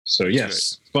So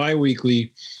yes,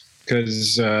 bi-weekly,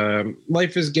 because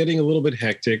life is getting a little bit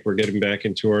hectic. We're getting back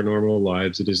into our normal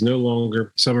lives. It is no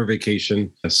longer summer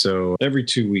vacation. So every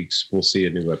 2 weeks, we'll see a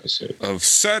new episode of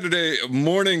Saturday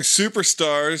Morning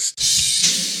Superstars.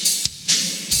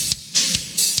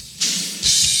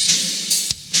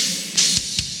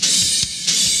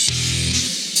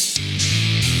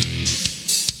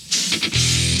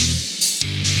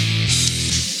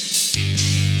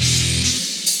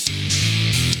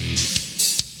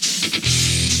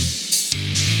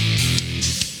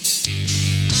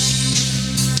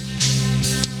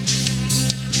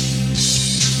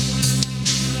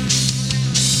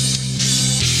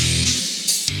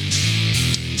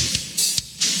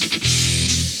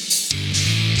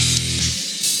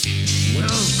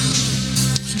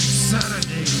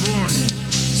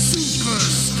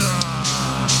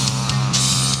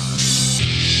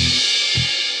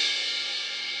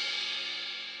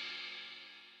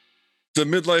 The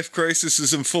midlife crisis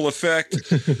is in full effect.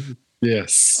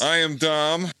 Yes. I am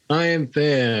Dom. I am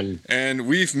Fan. And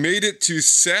we've made it to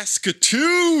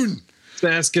Saskatoon.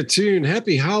 Saskatoon.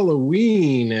 Happy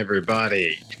Halloween,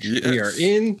 everybody. Yes. We are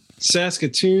in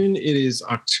Saskatoon. It is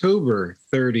October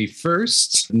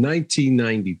 31st,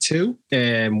 1992.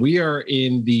 And we are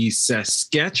in the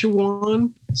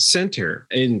Saskatchewan Center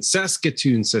in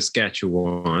Saskatoon,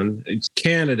 Saskatchewan,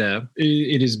 Canada.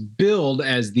 It is billed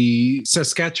as the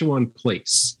Saskatchewan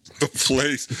Place. The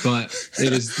place. But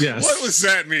it is, yes. What was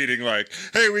that meeting like?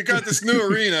 Hey, we got this new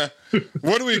arena.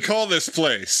 What do we call this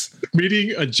place?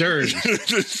 Meeting adjourned.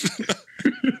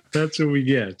 That's what we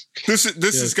get. This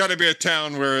has got to be a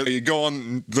town where you go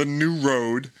on the new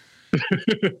road.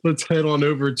 Let's head on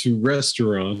over to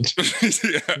restaurant.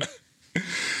 Yeah.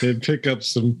 And pick up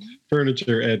some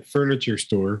furniture at furniture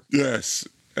store. Yes,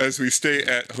 as we stay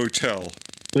at hotel.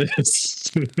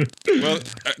 Yes. Well,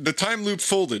 the time loop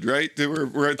folded, right? We're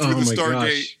through the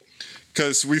Stargate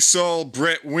because we saw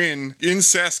Brett win in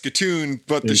Saskatoon,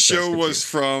 but the show was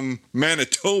from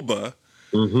Manitoba.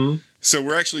 Mm-hmm. So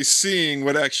we're actually seeing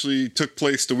what actually took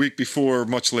place the week before,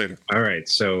 much later. All right.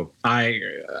 So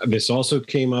this also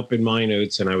came up in my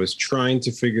notes, and I was trying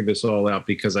to figure this all out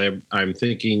because I'm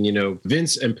thinking,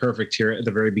 Vince and Perfect here at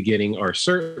the very beginning are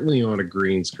certainly on a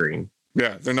green screen.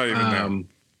 Yeah, they're not even there.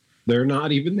 They're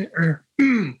not even there.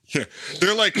 Yeah,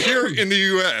 they're like here in the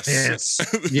U.S.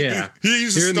 Yes. Yeah. He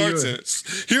usually starts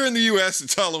it. Here in the U.S.,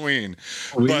 it's Halloween.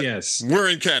 Yes. We're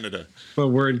in Canada. But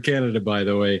we're in Canada, by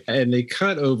the way. And they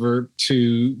cut over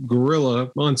to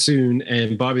Gorilla Monsoon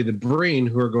and Bobby the Brain,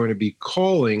 who are going to be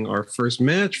calling our first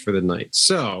match for the night.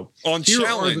 So on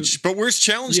Challenge. But where's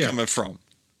Challenge coming from?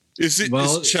 Is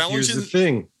Challenge? Here's the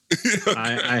thing. Okay.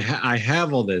 I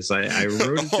have all this. I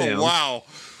wrote it down. Oh, wow.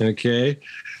 Okay.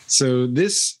 So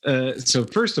so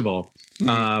first of all,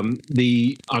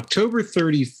 the October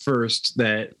 31st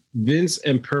that Vince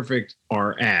and Perfect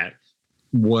are at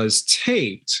was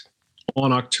taped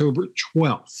on October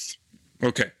 12th.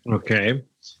 Okay.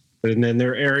 And then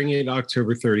they're airing it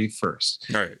October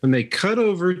 31st. All right. When they cut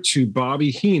over to Bobby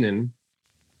Heenan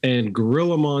and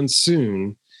Gorilla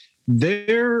Monsoon, they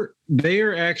are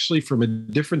actually from a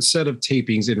different set of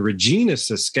tapings in Regina,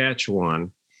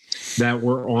 Saskatchewan, that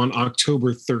were on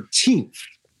October 13th.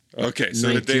 Okay, so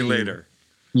a day later.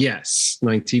 Yes,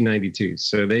 1992.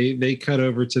 So they cut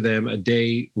over to them a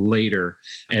day later,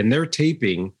 and they're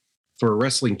taping for a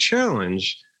Wrestling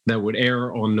Challenge that would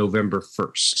air on November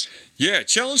 1st. Yeah,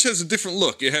 Challenge has a different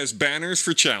look. It has banners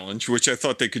for Challenge, which I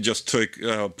thought they could just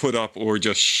put up or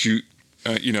just shoot,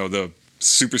 the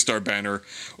Superstar banner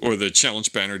or the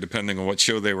Challenge banner, depending on what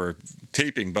show they were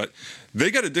taping. But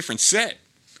they got a different set.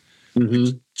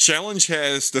 Mm-hmm. Challenge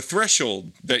has the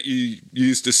threshold that you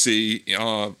used to see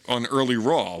on early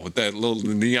Raw with that little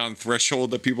neon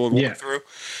threshold that people would walk through.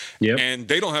 Yep. And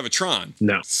they don't have a Tron.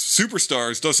 No.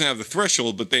 Superstars doesn't have the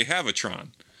threshold, but they have a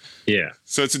Tron. Yeah.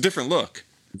 So it's a different look.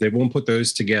 They won't put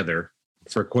those together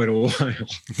for quite a while.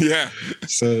 Yeah.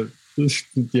 So,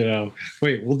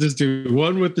 wait, we'll just do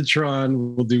one with the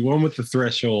Tron, we'll do one with the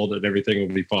threshold, and everything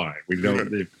will be fine. We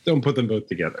don't put them both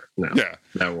together. No. Yeah.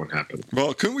 That won't happen.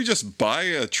 Well, couldn't we just buy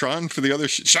a Tron for the other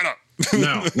shut up.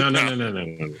 No. It's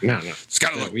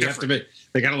got to look different.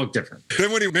 They got to look different.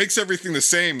 Then when he makes everything the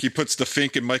same, he puts the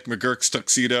Fink in Mike McGurk's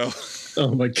tuxedo.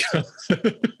 Oh, my God.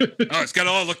 It's got to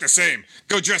all look the same.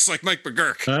 Go dress like Mike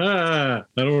McGurk. I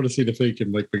don't want to see the Fink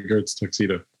in Mike McGurk's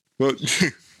tuxedo. Well,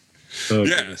 oh,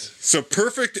 yeah. Goodness. So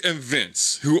Perfect and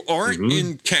Vince, who aren't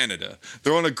in Canada,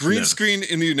 they're on a green screen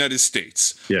in the United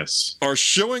States. Yes. Are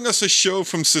showing us a show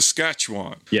from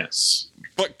Saskatchewan. Yes.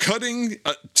 But cutting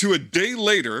to a day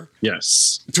later.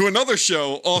 Yes. To another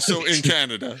show also in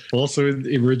Canada. Also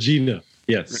in Regina.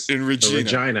 Yes. In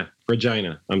Regina.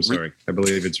 Regina. I'm sorry. I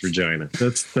believe it's Regina.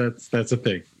 That's a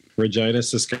thing. Regina,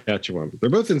 Saskatchewan. They're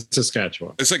both in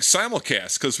Saskatchewan. It's like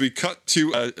simulcast because we cut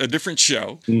to a different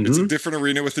show. It's a different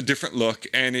arena with a different look.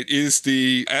 And it is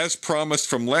as promised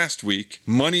from last week,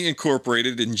 Money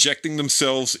Incorporated injecting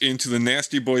themselves into the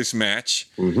Nasty Boys match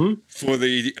for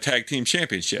the tag team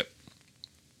championship.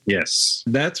 Yes,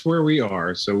 that's where we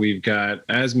are. So we've got,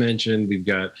 as mentioned, we've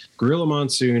got Gorilla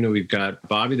Monsoon and we've got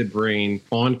Bobby the Brain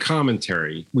on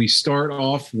commentary. We start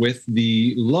off with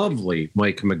the lovely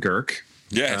Mike McGurk.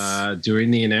 Yes. Doing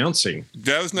the announcing.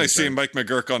 That was nice seeing Mike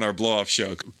McGurk on our blow-off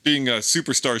show. Being a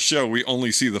superstar show, we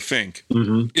only see the Fink,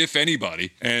 if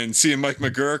anybody. And seeing Mike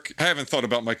McGurk, I haven't thought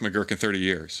about Mike McGurk in 30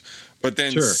 years. But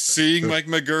then seeing Mike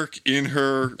McGurk in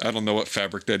her, I don't know what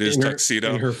fabric that is,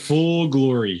 tuxedo. In her full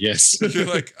glory, yes. You're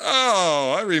like,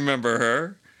 oh, I remember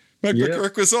her. Mike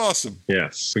McGurk was awesome.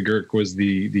 Yes. McGurk was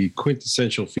the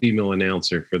quintessential female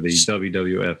announcer for the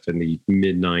WWF in the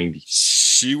mid-90s.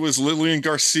 She was Lillian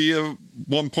Garcia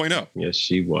 1.0. Yes,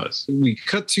 she was. We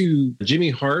cut to Jimmy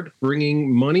Hart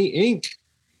bringing Money Inc.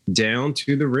 down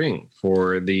to the ring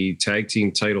for the tag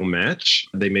team title match.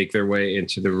 They make their way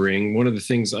into the ring. One of the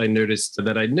things I noticed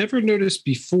that I'd never noticed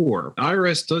before,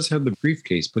 IRS does have the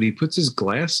briefcase, but he puts his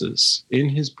glasses in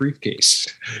his briefcase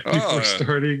before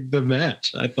starting the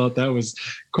match. I thought that was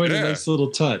quite a nice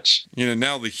little touch. You know,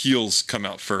 now the heels come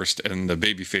out first and the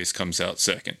babyface comes out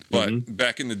second. But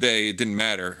back in the day, it didn't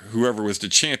matter. Whoever was the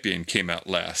champion came out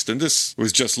last. And this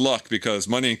was just luck because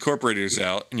Money Incorporated is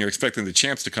out and you're expecting the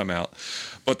champs to come out.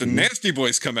 But the Nasty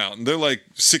Boys come out and they're like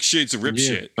 6 shades of rip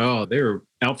shit. Oh, they were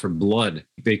out for blood.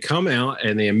 They come out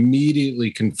and they immediately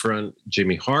confront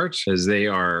Jimmy Hart as they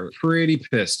are pretty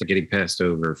pissed at getting passed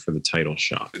over for the title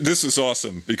shot. This is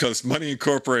awesome because Money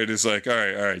Incorporated is like, all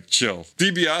right, chill.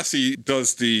 DiBiase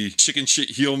does the chicken shit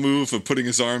heel move of putting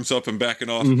his arms up and backing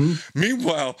off.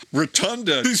 Meanwhile,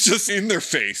 Rotunda is just in their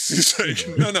face. He's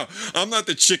like, no, I'm not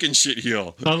the chicken shit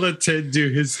heel. I'll let Ted do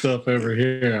his stuff over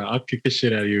here. I'll kick the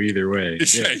shit out of you either way.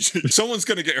 Yeah. Someone's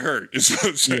going to get hurt, is what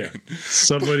I'm saying. Yeah.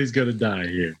 Somebody's going to die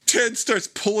here. Ted starts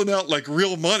pulling out like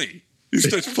real money. He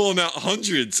starts pulling out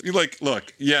hundreds. You're like,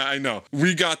 look, yeah, I know.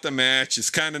 We got the match. It's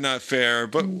kind of not fair,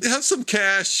 but have some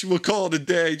cash. We'll call it a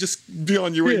day. Just be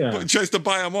on your way. Yeah. Tries to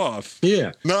buy him off.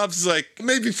 Yeah. Knobs is like,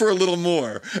 maybe for a little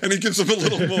more. And he gives him a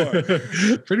little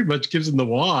more. Pretty much gives him the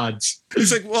wads.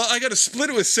 He's like, well, I got to split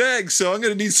it with SAG, so I'm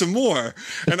going to need some more.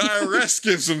 And IRS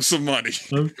gives him some money.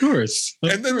 Of course.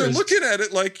 And then they're looking at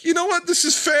it like, you know what? This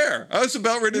is fair. I was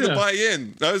about ready to buy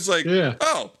in. I was like,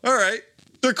 oh, all right.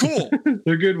 They're cool.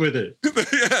 They're good with it.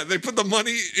 Yeah, they put the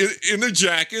money in their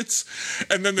jackets,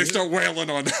 and then they start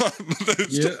wailing on them.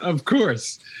 Yeah, of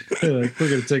course. Like, we're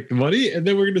going to take the money, and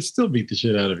then we're going to still beat the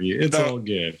shit out of you. It's all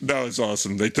good. That was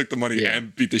awesome. They took the money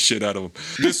and beat the shit out of them.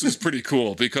 This was pretty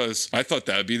cool because I thought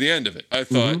that would be the end of it. I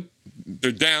thought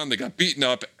they're down, they got beaten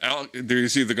up.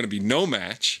 There's either going to be no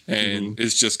match, and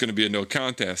it's just going to be a no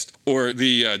contest, or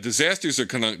the Disasters are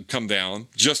going to come down,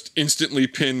 just instantly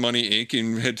pin Money Inc.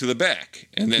 and head to the back.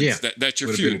 And then that's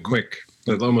your feud. Been quick.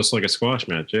 Almost like a squash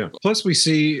match, yeah. Plus, we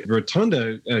see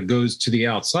Rotunda goes to the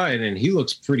outside, and he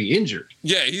looks pretty injured.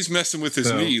 Yeah, he's messing with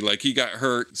his knee, like he got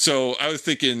hurt. So I was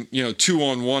thinking,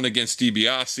 2-on-1 against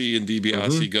DiBiase, and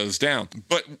DiBiase goes down.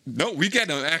 But no, we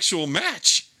get an actual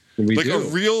match. A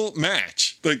real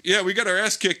match. Like, yeah, we got our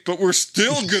ass kicked, but we're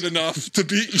still good enough to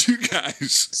beat you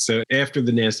guys. So after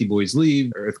the Nasty Boys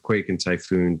leave, Earthquake and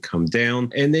Typhoon come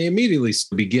down, and they immediately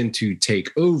begin to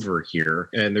take over here.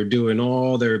 And they're doing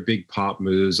all their big pop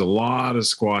moves, a lot of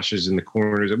squashes in the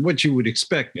corners, and what you would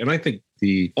expect. And I think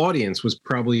the audience was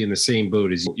probably in the same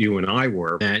boat as you and I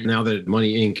were. And now that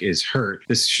Money Inc. is hurt,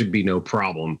 this should be no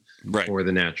problem for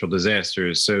the Natural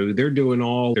Disasters. So they're doing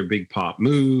all their big pop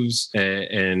moves,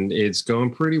 and it's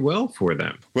going pretty well for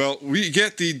them. Well, we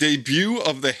get the debut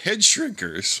of the Head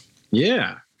Shrinkers.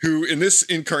 Yeah. Who in this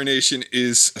incarnation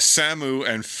is Samu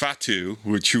and Fatu,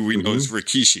 who we know as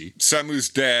Rikishi. Samu's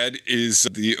dad is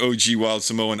the OG Wild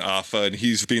Samoan Alpha, and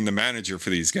he's being the manager for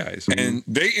these guys. And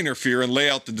they interfere and lay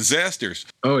out the Disasters.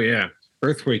 Oh, yeah.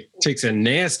 Earthquake takes a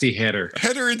nasty header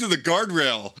into the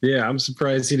guardrail. Yeah, I'm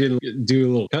surprised he didn't do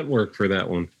a little cut work for that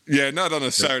one. Yeah, not on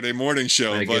a Saturday morning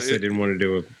show. I guess they didn't want to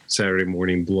do a Saturday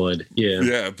morning blood. Yeah.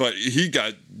 Yeah, but he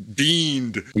got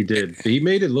beamed. He did. He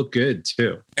made it look good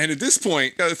too. And at this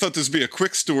point, I thought this would be a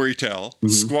quick story tell,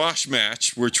 squash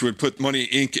match, which would put Money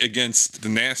Inc. against the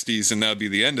Nasties, and that would be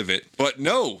the end of it. But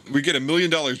no, we get $1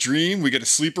 million dream, we get a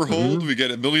sleeper hold, we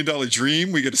get $1 million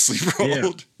dream, we get a sleeper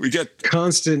hold, we get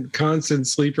constant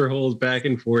sleeper holds back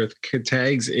and forth,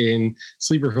 tags in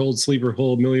sleeper hold,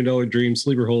 $1 million dream,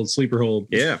 sleeper hold.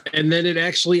 Yeah. And then it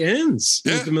actually ends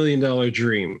with the $1 million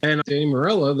dream. And Danny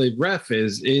Morella, the ref,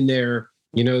 is in there,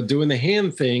 doing the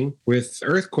hand thing with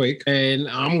Earthquake, and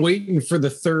I'm waiting for the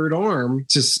third arm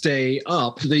to stay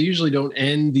up. They usually don't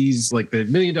end these, like the $1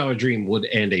 million dream would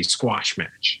end a squash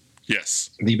match.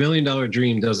 Yes. The $1 million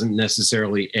dream doesn't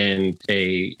necessarily end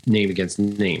a name against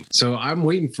name. So I'm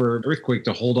waiting for Earthquake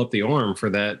to hold up the arm for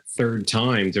that third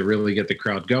time to really get the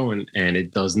crowd going, and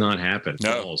it does not happen.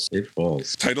 No. It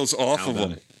falls. Title's off of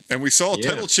them. And we saw a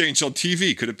title change on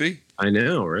TV. Could it be? I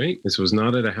know, right? This was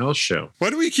not at a house show. Why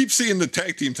do we keep seeing the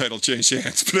tag team title change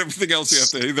hands, but everything else we have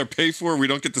to either pay for or we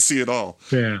don't get to see it all?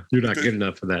 Yeah, you're not good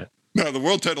enough for that. No, the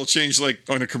world title changed like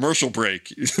on a commercial break.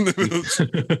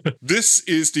 This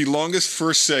is the longest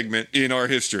first segment in our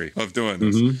history of doing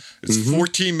this. It's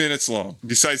 14 minutes long.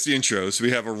 Besides the intros,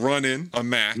 we have a run-in, a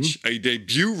match, a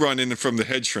debut run-in from the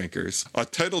Head Shrinkers, a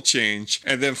title change,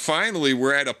 and then finally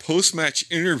we're at a post-match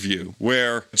interview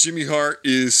where Jimmy Hart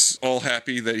is all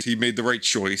happy that he made the right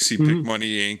choice. He picked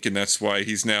Money Inc., and that's why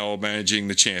he's now managing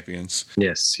the champions.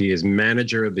 Yes, he is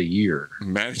manager of the year.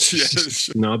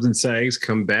 Yes. Knobs and Sags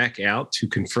come back out to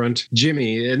confront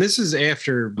Jimmy, and this is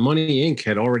after Money Inc.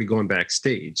 had already gone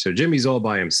backstage, so Jimmy's all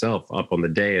by himself up on the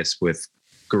dais with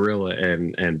Gorilla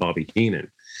and Bobby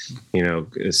Heenan,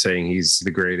 saying he's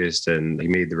the greatest and he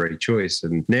made the right choice.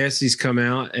 And Nasties come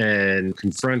out and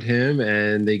confront him,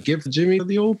 and they give Jimmy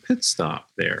the old pit stop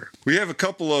there. We have a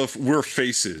couple of we're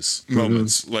faces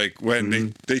moments, like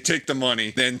when they take the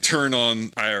money, then turn on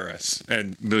IRS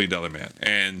and $1 Million Man,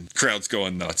 and crowds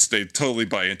going nuts. They totally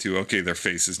buy into, okay, they're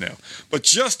faces now. But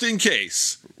just in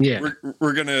case,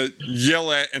 we're going to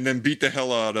yell at and then beat the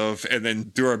hell out of and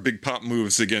then do our big pop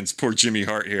moves against poor Jimmy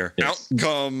Hart here. Yes. Out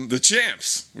come the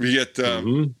champs. We get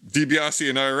DiBiase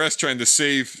and IRS trying to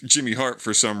save Jimmy Hart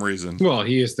for some reason. Well,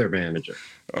 he is their manager.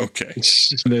 Okay.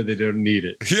 No, they don't need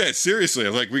it. Yeah, seriously.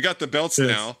 Like, we got the belts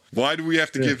now. Why do we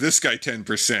have to give this guy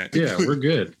 10%? Yeah, we're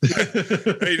good.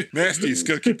 Hey, Nasty's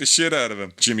going to kick the shit out of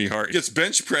him. Jimmy Hart gets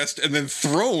bench pressed and then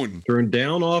thrown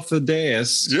down off the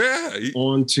dais. Yeah.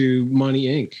 Onto Money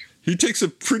Inc. He takes a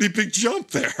pretty big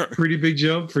jump there. Pretty big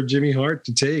jump for Jimmy Hart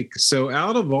to take. So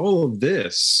out of all of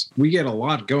this, we get a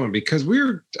lot going because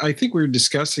I think we were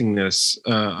discussing this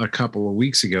a couple of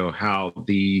weeks ago, how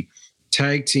the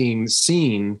tag team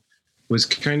scene was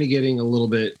kind of getting a little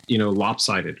bit,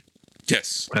 lopsided.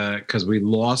 Yes. Because we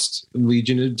lost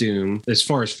Legion of Doom. As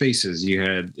far as faces, you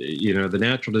had, the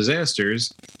Natural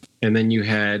Disasters, and then you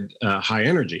had High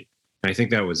Energy. I think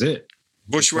that was it.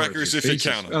 Bushwhackers, if you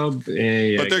count them. Oh,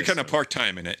 yeah, but they're kind of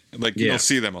part-time in it. Like, you don't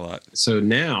see them a lot. So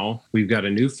now we've got a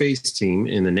new face team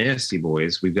in the Nasty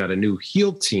Boys. We've got a new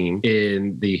heel team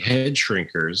in the Head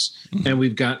Shrinkers. And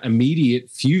we've got immediate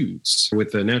feuds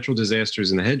with the Natural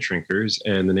Disasters and the Head Shrinkers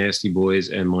and the Nasty Boys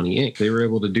and Money Inc. They were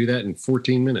able to do that in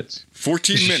 14 minutes.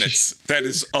 14 minutes. That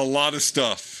is a lot of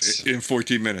stuff in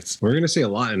 14 minutes. We're going to see a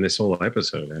lot in this whole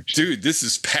episode, actually. Dude, this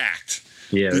is packed.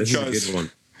 Yeah, this is a good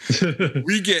one.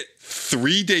 We get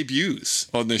 3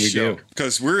 debuts on this show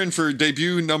because we're in for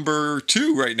debut number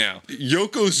 2 right now.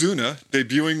 Yokozuna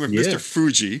debuting with Mr.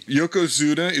 Fuji.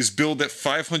 Yokozuna is billed at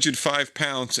 505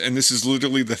 pounds, and this is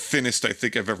literally the thinnest I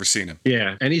think I've ever seen him.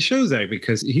 Yeah, and he shows that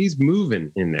because he's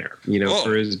moving in there.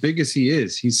 For as big as he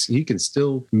is, he can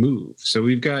still move. So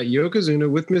we've got Yokozuna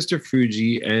with Mr.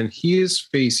 Fuji, and he is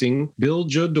facing Bill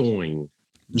Jadoin.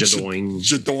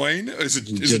 Jadoin. Is it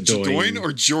Jadoin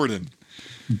or Jordan?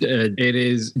 It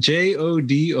is Jodin.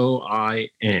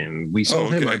 We saw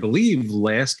him, I believe,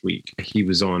 last week. He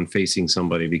was on facing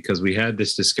somebody because we had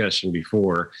this discussion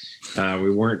before. We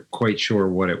weren't quite sure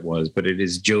what it was, but it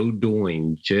is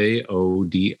Jadoin.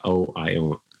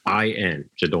 Jodoin.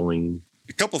 Jadoin.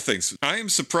 A couple things. I am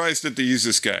surprised that they use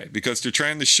this guy because they're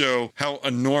trying to show how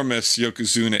enormous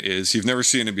Yokozuna is. You've never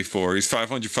seen him before. He's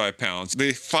 505 pounds.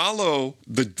 They follow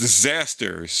the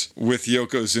Disasters with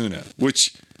Yokozuna,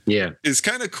 which is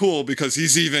kind of cool because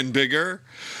he's even bigger.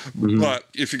 But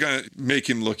if you're going to make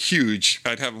him look huge,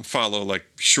 I'd have him follow like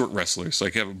short wrestlers,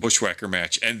 like have a bushwhacker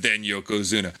match and then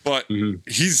Yokozuna. But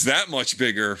he's that much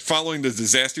bigger, following the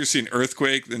Disaster Scene,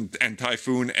 Earthquake and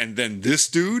Typhoon, and then this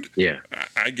dude. Yeah.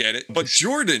 I get it. But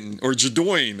Jordan or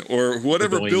Jadoin or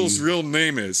whatever Bill's real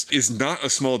name is not a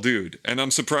small dude. And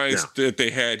I'm surprised that they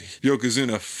had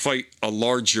Yokozuna fight a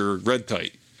larger Red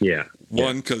Tight. Yeah.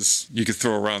 One, because you could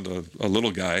throw around a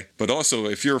little guy, but also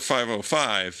if you're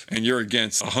 505 and you're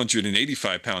against a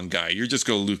 185-pound guy, you're just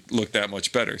going to look that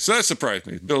much better. So that surprised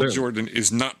me. Bill Jordan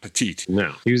is not petite.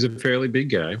 No, he was a fairly big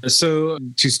guy. So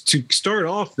to start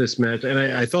off this match, and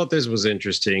I thought this was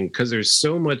interesting because there's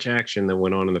so much action that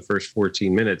went on in the first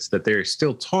 14 minutes that they're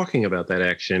still talking about that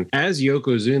action as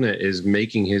Yokozuna is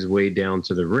making his way down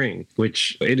to the ring,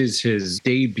 which it is his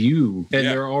debut, and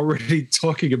they're already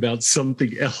talking about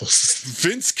something else.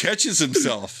 Vince catches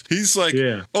himself. He's like,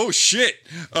 oh shit,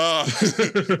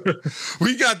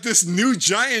 we got this new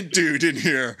giant dude in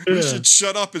here. We should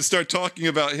shut up and start talking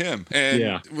about him.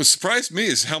 And what surprised me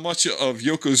is how much of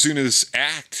Yokozuna's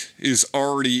act is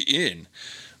already in.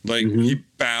 Like, he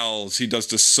bows, he does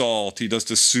the salt, he does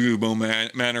the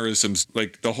sumo mannerisms.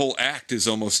 Like, the whole act is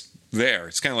almost there.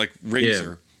 It's kind of like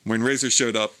Razor. When Razor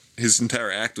showed up, his entire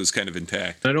act was kind of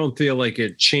intact. I don't feel like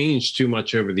it changed too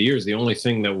much over the years. The only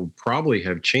thing that would probably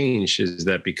have changed is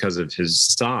that because of his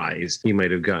size, he might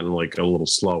have gotten like a little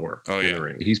slower. Oh,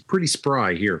 yeah. He's pretty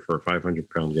spry here for a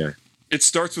 500-pound guy. It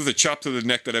starts with a chop to the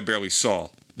neck that I barely saw.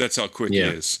 That's how quick he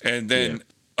is. And then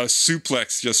a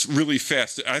suplex just really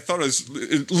fast. I thought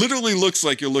it literally looks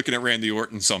like you're looking at Randy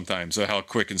Orton sometimes, how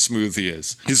quick and smooth he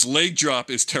is. His leg drop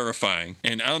is terrifying,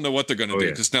 and I don't know what they're going to do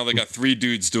because now they got 3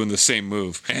 dudes doing the same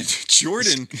move. And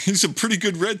Jordan, he's a pretty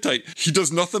good red tight. He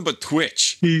does nothing but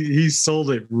twitch. He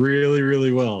sold it really,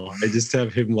 really well. I just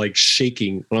have him like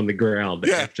shaking on the ground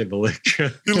after the leg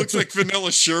drop. He looks like Vanilla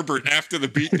Sherbert after the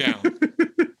beatdown.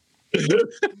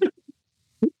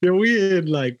 Yo, we ain't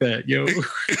like that, yo.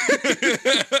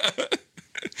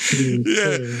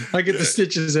 I get the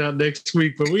stitches out next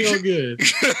week, but we all good.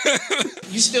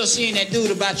 You still seeing that dude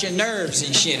about your nerves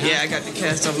and shit, huh? Yeah, I got the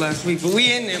cast off last week, but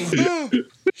we in them.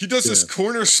 He does this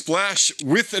corner splash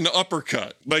with an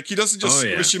uppercut. Like, he doesn't just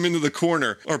squish him into the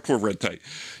corner. Our poor red tight.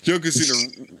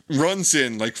 Yokozuna runs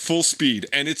in like full speed,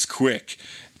 and it's quick.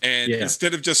 And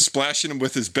instead of just splashing him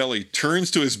with his belly,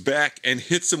 turns to his back and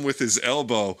hits him with his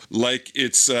elbow like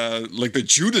it's like the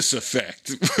Judas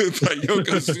effect by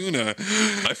Yokozuna.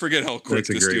 I forget how quick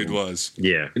this dude was.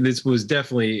 Yeah, this was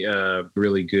definitely a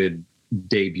really good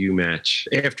debut match.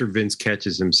 After Vince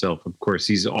catches himself, of course,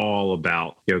 he's all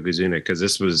about Yokozuna because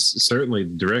this was certainly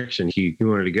the direction he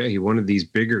wanted to go. He wanted these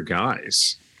bigger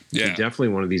guys. Yeah, he definitely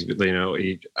one of these. You know,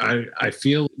 I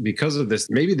feel because of this,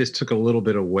 maybe this took a little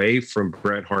bit away from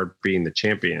Bret Hart being the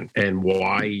champion and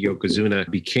why Yokozuna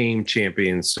became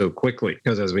champion so quickly.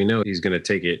 Because as we know, he's going to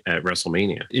take it at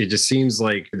WrestleMania. It just seems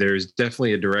like there's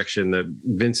definitely a direction that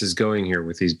Vince is going here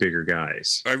with these bigger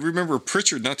guys. I remember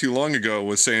Pritchard not too long ago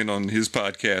was saying on his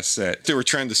podcast that they were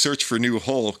trying to search for new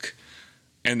Hulk.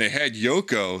 And they had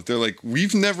Yoko. They're like,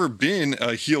 we've never been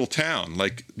a heel town.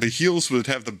 Like, the heels would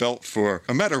have the belt for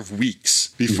a matter of weeks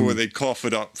before they'd cough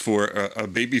it up for a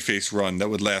babyface run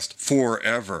that would last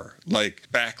forever. Like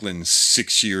Backlund's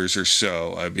 6 years or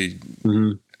so. I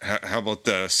mean, how about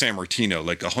San Martino?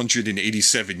 Like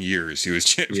 187 years he was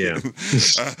champion.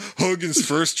 Yeah. Hogan's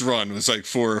first run was like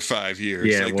 4 or 5 years.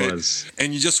 Yeah, like it was.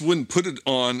 And you just wouldn't put it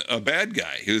on a bad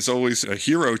guy. It was always a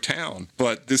hero town.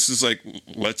 But this is like,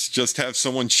 let's just have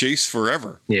someone chase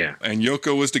forever. Yeah. And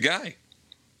Yoko was the guy.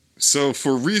 So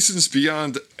for reasons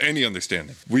beyond any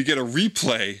understanding, we get a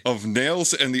replay of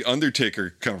Nails and The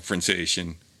Undertaker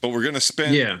confrontation. But we're going to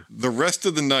spend the rest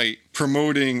of the night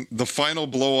promoting the final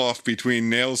blow-off between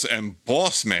Nails and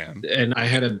Boss Man. And I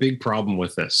had a big problem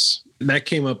with this. That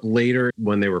came up later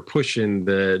when they were pushing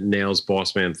the Nails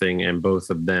Boss Man thing and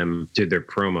both of them did their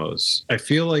promos. I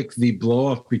feel like the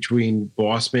blow-off between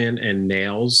Boss Man and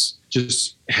Nails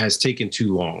just has taken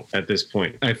too long at this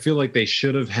point. I feel like they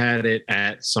should have had it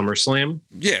at SummerSlam.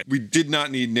 Yeah, we did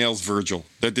not need Nails Virgil.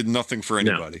 That did nothing for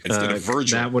anybody. No. Instead of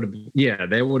Virgil. That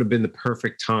would have been the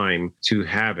perfect time to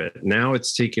have it. Now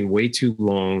it's taken way too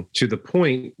long to the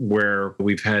point where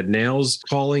we've had Nails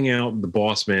calling out the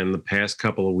Boss Man the past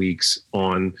couple of weeks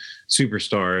on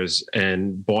Superstars,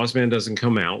 and Boss Man doesn't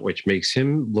come out, which makes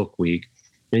him look weak.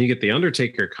 Then you get the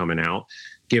Undertaker coming out,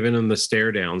 giving him the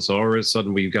stare down. So all of a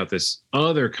sudden we've got this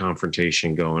other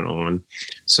confrontation going on.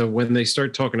 So when they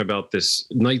start talking about this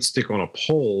nightstick on a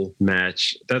pole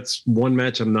match, that's one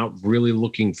match I'm not really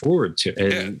looking forward to.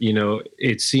 And, you know,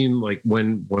 it seemed like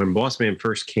when Boss Man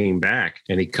first came back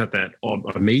and he cut that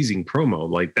amazing promo,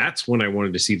 like that's when I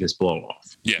wanted to see this blow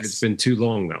off. Yes. It's been too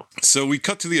long though. So we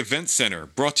cut to the event center,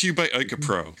 brought to you by Ica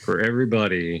Pro. For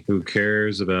everybody who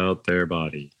cares about their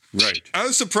body. Right. I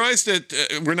was surprised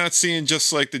that we're not seeing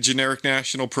just like the generic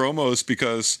national promos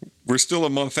because we're still a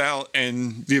month out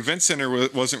and the event center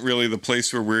wasn't really the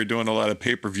place where we were doing a lot of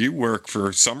pay-per-view work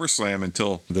for SummerSlam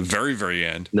until the very, very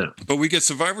end. No. But we get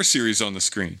Survivor Series on the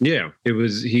screen. Yeah,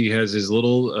 he has his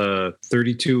little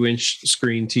 32-inch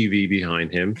screen TV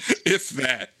behind him. If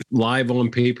that. Live on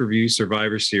pay-per-view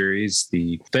Survivor Series,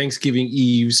 the Thanksgiving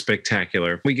Eve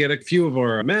Spectacular. We get a few of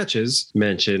our matches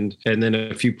mentioned and then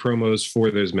a few promos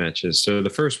for those matches. So the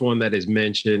first one that is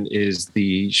mentioned is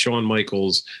the Shawn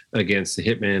Michaels against the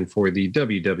Hitman for the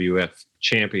WWF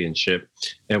Championship.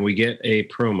 And we get a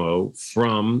promo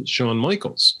from Shawn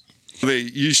Michaels. They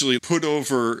usually put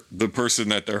over the person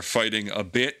that they're fighting a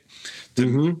bit.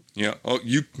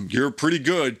 You're pretty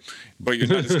good, but you're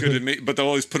not as good as me. But they'll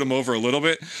always put him over a little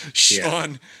bit.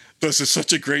 Shawn does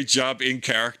such a great job in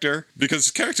character because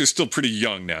his character is still pretty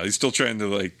young now. He's still trying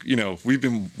to we've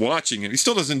been watching and he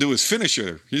still doesn't do his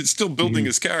finisher. He's still building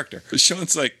his character. But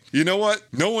Shawn's like, you know what?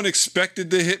 No one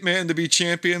expected the Hitman to be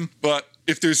champion, but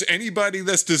if there's anybody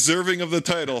that's deserving of the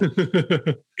title,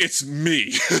 it's me.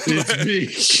 It's me.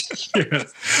 Yes.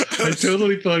 I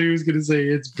totally thought he was going to say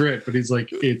it's Brett, but he's like,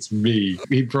 it's me.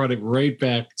 He brought it right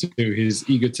back to his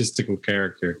egotistical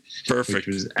character. Perfect. Which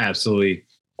was absolutely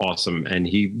awesome. And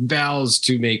he vows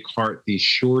to make Hart the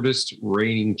shortest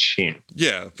reigning champ.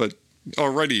 Yeah, but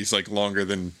already he's like longer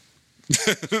than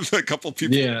a couple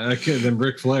people. Yeah, okay, than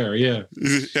Ric Flair. Yeah.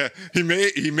 Yeah, he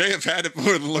may have had it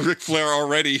more than Ric Flair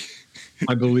already.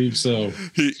 I believe so.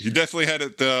 He definitely had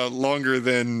it longer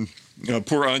than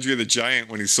poor Andre the Giant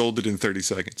when he sold it in 30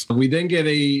 seconds. We then get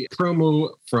a promo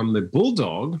from the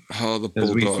Bulldog. Oh, the Bulldog.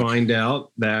 As we find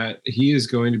out that he is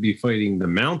going to be fighting the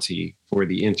Mountie for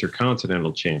the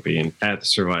Intercontinental Champion at the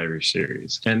Survivor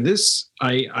Series. And this,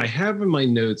 I have in my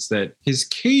notes that his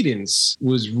cadence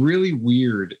was really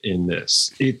weird in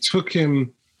this. It took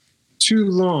him too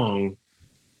long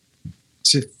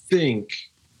to think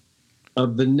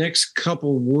of the next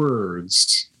couple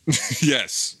words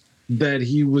yes that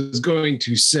he was going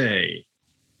to say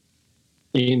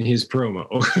in his promo.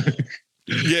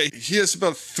 Yeah, he has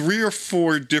about 3 or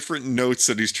 4 different notes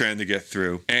that he's trying to get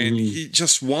through, and he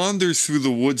just wanders through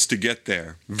the woods to get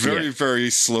there very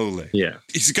slowly. Yeah.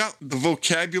 He's got the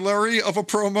vocabulary of a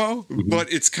promo,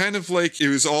 but it's kind of like it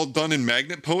was all done in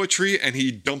magnet poetry and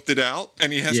he dumped it out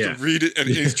and he has to read it and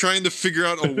he's trying to figure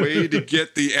out a way to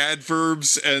get the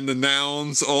adverbs and the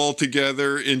nouns all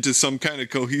together into some kind of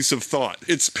cohesive thought.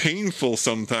 It's painful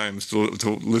sometimes to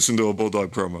listen to a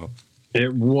Bulldog promo.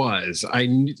 It was.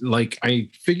 I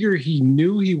figure he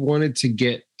knew he wanted to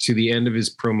get to the end of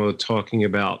his promo talking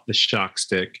about the shock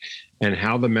stick and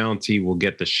how the Mountie will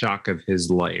get the shock of his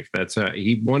life.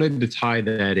 He wanted to tie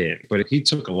that in, but he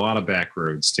took a lot of back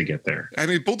roads to get there. I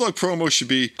mean, Bulldog promo should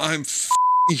be, I'm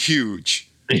huge.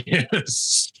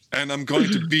 Yes. And I'm going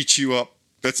to beat you up.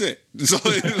 That's it. That's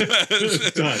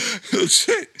Done. That's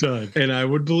it. Done. And I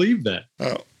would believe that.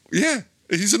 Oh, yeah.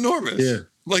 He's enormous.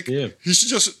 Yeah. He should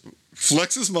just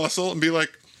flex his muscle and be like,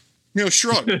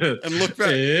 shrug and look back.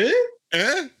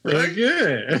 Right? Okay.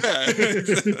 Yeah.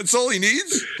 That's all he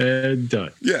needs. And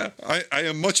done. Yeah. I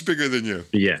am much bigger than you.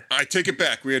 Yeah. I take it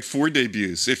back. We had 4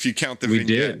 debuts, if you count the We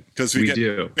vignette. did. Because we get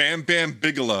do. Bam Bam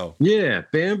Bigelow. Yeah.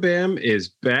 Bam Bam is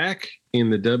back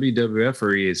in the WWF,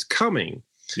 or he is coming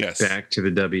back to the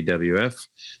WWF.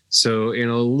 So in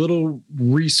a little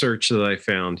research that I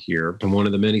found here on one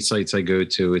of the many sites I go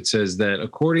to, it says that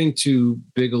according to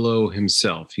Bigelow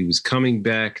himself, he was coming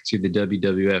back to the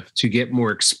WWF to get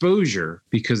more exposure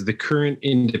because the current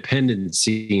independent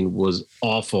scene was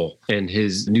awful and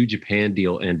his New Japan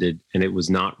deal ended and it was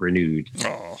not renewed.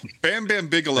 Oh, Bam Bam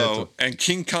Bigelow and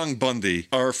King Kong Bundy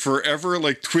are forever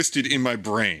twisted in my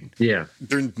brain. Yeah.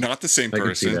 They're not the same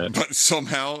person, but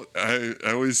somehow I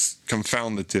always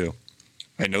confound the two.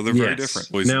 I know they're very different.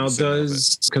 Now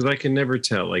because I can never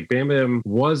tell, Bam Bam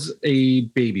was a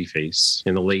babyface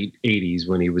in the late 80s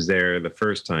when he was there the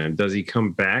first time. Does he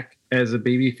come back as a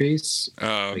babyface?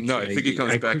 No, I think he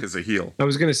comes back as a heel. I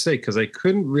was going to say, because I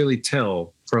couldn't really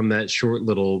tell from that short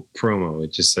little promo.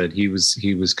 It just said he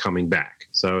was coming back.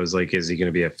 So I was like, is he going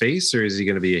to be a face or is he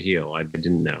going to be a heel? I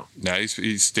didn't know. No,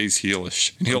 he stays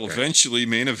heelish. And he'll eventually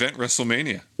main event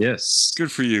WrestleMania. Yes.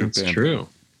 Good for you, That's Bam. true.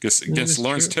 Against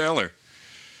Lawrence Taylor.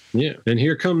 Yeah. And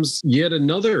here comes yet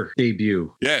another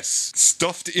debut. Yes.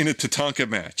 Stuffed in a Tatanka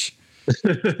match.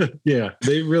 Yeah.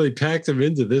 They really packed him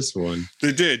into this one.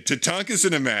 They did. Tatanka's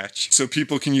in a match so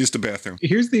people can use the bathroom.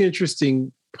 Here's the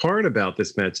interesting part about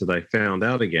this match that I found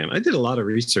out again. I did a lot of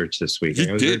research this week. You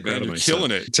I was very did, proud man. of You're myself.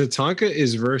 killing it. Tatanka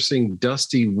is versing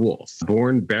Dusty Wolf,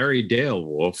 born Barry Dale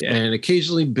Wolf, and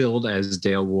occasionally billed as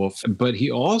Dale Wolf, but he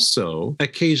also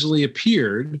occasionally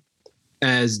appeared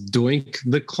as Doink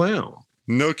the Clown.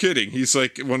 No kidding. He's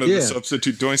like one of the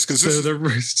substitute doinks.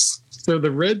 Because So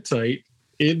the red tight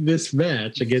in this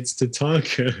match against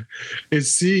Tatanka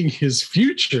is seeing his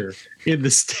future in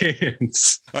the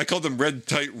stands. I called them red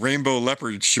tight rainbow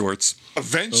leopard shorts.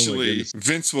 Eventually,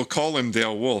 Vince will call him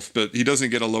Dale Wolf, but he doesn't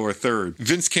get a lower third.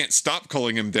 Vince can't stop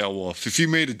calling him Dale Wolf. If you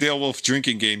made a Dale Wolf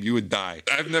drinking game, you would die.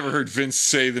 I've never heard Vince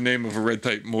say the name of a red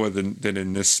tight more than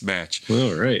in this match.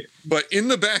 All right. But in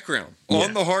the background,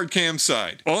 on the hard cam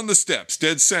side, on the steps,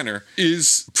 dead center,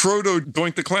 is Proto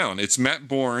Doink the Clown. It's Matt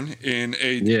Bourne in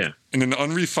an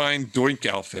unrefined Doink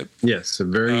outfit. Yes, a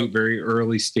very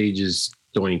early stages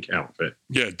Doink outfit.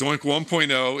 Yeah, Doink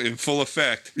 1.0 in full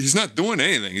effect. He's not doing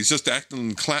anything. He's just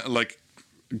acting like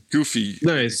goofy.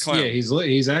 Nice. Clown. Yeah,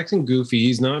 he's acting goofy.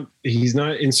 He's not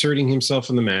inserting himself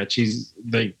in the match. He's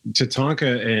like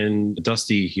Tatanka and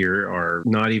Dusty here are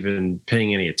not even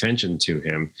paying any attention to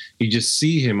him. You just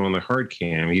see him on the hard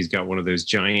cam. He's got one of those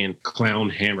giant clown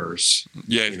hammers.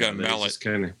 Yeah, he's got a mallet.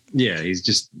 He's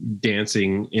just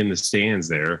dancing in the stands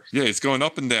there. Yeah, he's going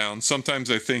up and down. Sometimes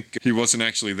I think he wasn't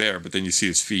actually there, but then you see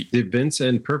his feet. Did Vince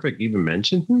and Perfect even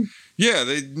mention him? Yeah,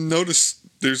 they notice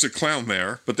there's a clown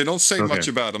there, but they don't say much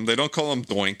about him. They don't call him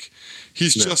Doink.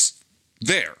 He's just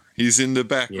there. He's in the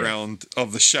background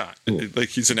of the shot. Like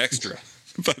he's an extra.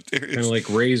 But kind of like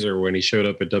Razor when he showed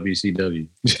up at WCW.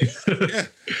 Yeah.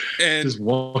 And just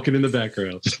walking in the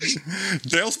background.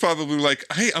 Dale's probably like,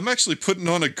 hey, I'm actually putting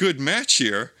on a good match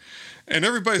here. And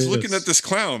everybody's looking at this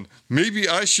clown. Maybe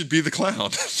I should be the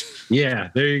clown. Yeah,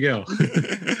 there you go.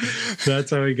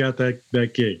 That's how he got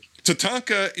that gig.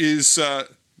 Tatanka is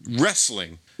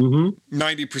wrestling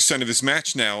 90% of his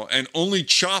match now and only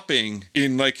chopping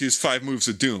in like his 5 moves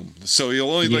of doom. So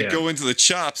he'll only go into the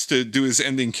chops to do his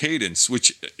ending cadence,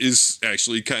 which is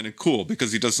actually kind of cool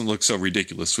because he doesn't look so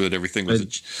ridiculous with everything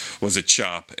was a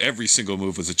chop. Every single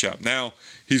move was a chop. Now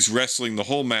he's wrestling the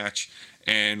whole match.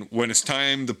 And when it's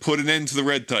time to put an end to the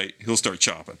red tight, he'll start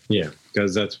chopping. Yeah,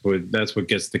 because that's what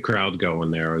gets the crowd going.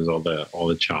 There is all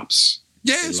the chops.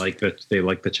 Yes, they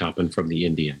like the chopping from the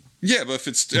Indian. Yeah, but if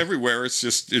it's everywhere,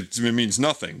 it means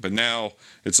nothing. But now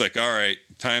it's like, all right,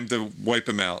 time to wipe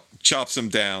him out. Chops him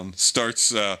down,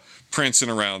 starts prancing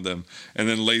around him, and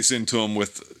then lays into him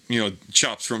with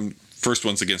chops from. First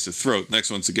one's against his throat, next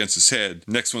one's against his head,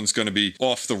 next one's going to be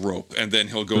off the rope, and then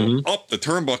he'll go up the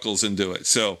turnbuckles and do it.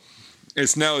 So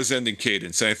it's now his ending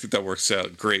cadence, and I think that works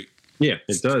out great. Yeah,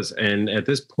 it does. And at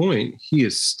this point, he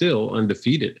is still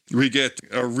undefeated. We get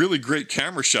a really great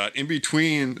camera shot in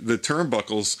between the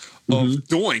turnbuckles of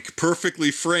Doink, perfectly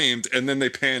framed, and then they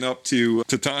pan up to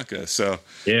Tatanka. So,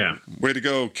 yeah, way to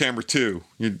go, camera 2.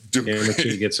 You do camera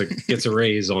 2 gets a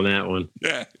raise on that one.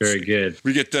 Yeah, very good.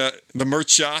 We get the merch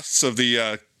shots of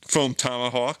the foam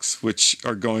tomahawks, which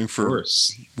are going for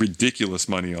ridiculous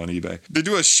money on eBay. They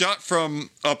do a shot from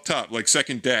up top, like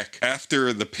second deck,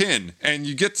 after the pin, and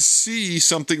you get to see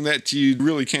something that you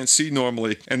really can't see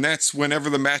normally, and that's whenever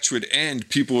the match would end,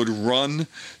 people would run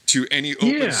to any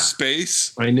open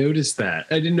space. I noticed that.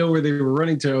 I didn't know where they were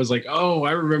running to. I was like, oh,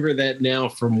 I remember that now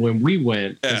from when we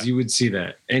went, because you would see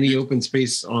that. Any open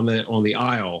space on the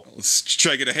aisle. Let's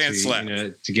try to get a hand slap.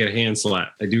 To get a hand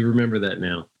slap. I do remember that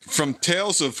now. From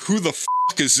tales of who the f***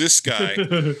 is this guy,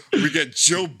 we get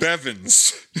Joe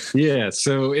Bevins. Yeah,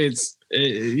 so it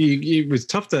was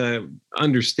tough to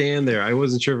understand there. I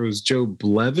wasn't sure if it was Joe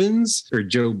Blevins or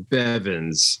Joe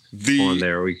Bevins on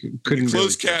there. We couldn't.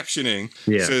 Closed captioning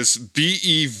says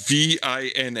Bevins.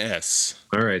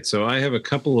 All right, so I have a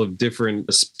couple of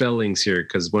different spellings here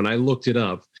because when I looked it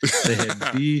up, they had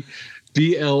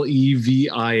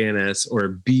Blevins or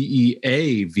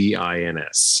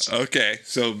Beavins. Okay,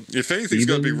 so if anything's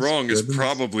going to be wrong, it's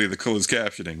probably the closed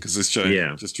captioning because it's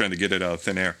just trying to get it out of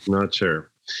thin air. Not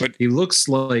sure. But he looks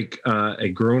like a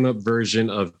grown-up version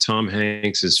of Tom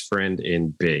Hanks's friend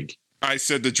in Big. I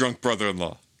said the drunk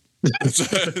brother-in-law.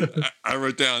 I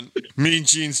wrote down Mean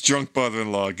Gene's drunk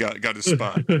brother-in-law got his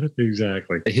spot.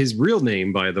 Exactly. His real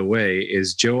name, by the way,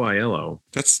 is Joe Aiello.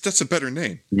 That's a better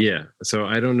name. Yeah. So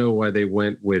I don't know why they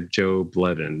went with Joe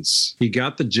Blevins. He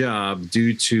got the job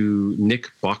due to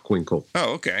Nick Bockwinkel.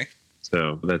 Oh, okay.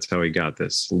 So that's how he got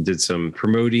this. And did some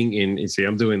promoting in. See,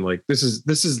 I'm doing like this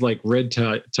is like Red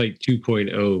Tight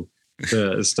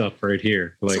 2.0 stuff right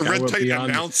here. Like a Red Tight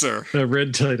announcer. A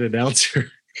Red Tight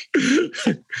announcer.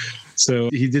 So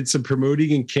he did some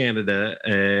promoting in Canada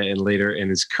and later,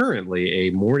 and is currently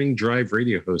a morning drive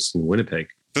radio host in Winnipeg.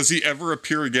 Does he ever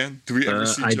appear again? Do we ever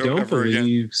see I Joe don't ever again?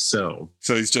 believe so.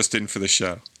 So he's just in for the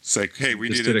show. It's like, hey, we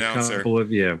Just need an did a announcer.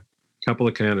 couple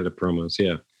of Canada promos.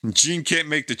 Yeah. Gene can't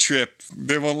make the trip.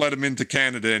 They won't let him into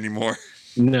Canada anymore.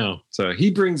 No. So he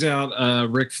brings out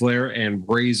Ric Flair and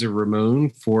Razor Ramon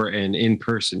for an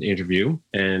in-person interview.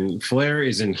 And Flair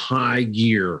is in high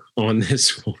gear on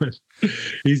this one.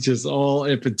 He's just all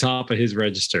at the top of his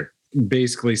register,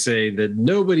 basically saying that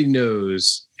nobody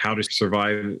knows how to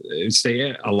survive,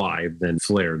 stay alive than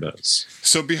Flair does.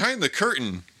 So behind the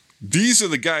curtain, these are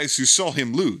the guys who saw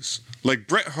him lose. Like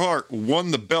Bret Hart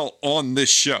won the belt on this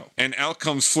show. And out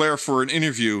comes Flair for an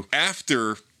interview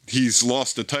after he's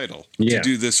lost the title to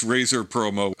do this Razor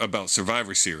promo about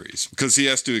Survivor Series, because he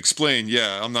has to explain,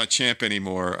 I'm not champ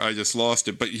anymore. I just lost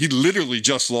it. But he literally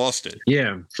just lost it.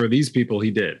 Yeah, for these people, he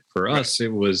did. For us,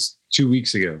 it was 2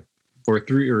 weeks ago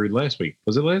or last week.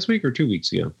 Was it last week or 2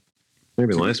 weeks ago?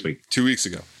 Maybe last week. 2 weeks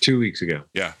ago. 2 weeks ago.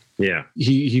 Yeah. Yeah.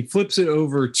 He flips it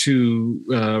over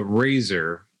to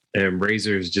Razor. And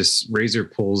Razor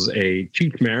pulls a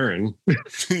Cheech Marin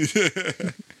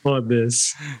on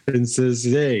this and says,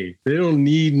 hey, they don't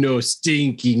need no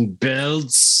stinking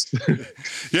belts.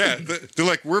 Yeah, they're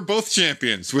like, we're both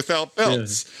champions without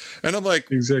belts. Yeah. And I'm like,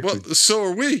 exactly. Well, so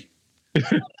are we.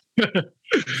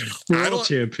 We're all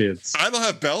champions. I don't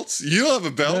have belts. You don't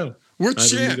have a belt. No, we're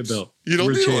champs. Don't need a belt. You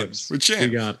don't need champs. One. We're champs. We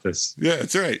got this. Yeah,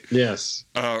 that's right. Yes.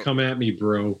 Come at me,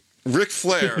 bro. Ric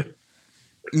Flair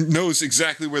knows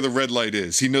exactly where the red light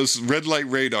is. He knows red light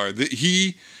radar.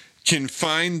 He can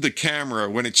find the camera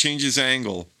when it changes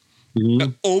angle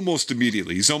almost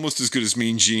immediately. He's almost as good as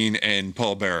Mean Gene and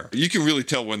Paul Bearer. You can really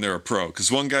tell when they're a pro,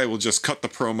 because one guy will just cut the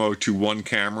promo to one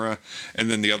camera and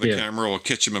then the other camera will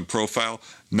catch him in profile.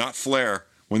 Not Flair.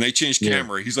 When they change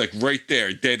camera, he's like right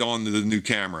there, dead on to the new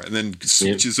camera, and then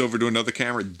switches over to another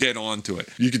camera, dead on to it.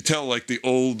 You can tell like the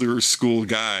older school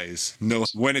guys know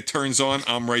when it turns on,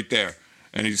 I'm right there.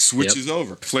 And he switches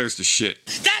over. Flair's the shit.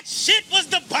 That shit was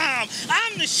the bomb.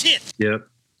 I'm the shit. Yep.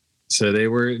 So they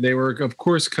were of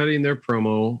course cutting their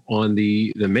promo on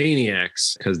the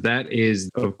Maniacs, because that is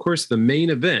of course the main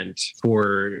event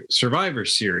for Survivor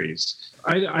Series.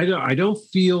 I don't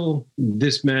feel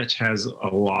this match has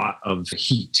a lot of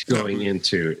heat going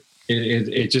into it.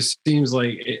 It just seems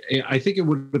like I think it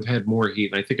would have had more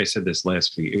heat. And I think I said this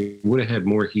last week. It would have had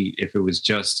more heat if it was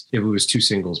two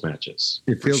singles matches.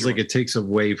 It feels like it takes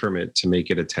away from it to make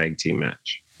it a tag team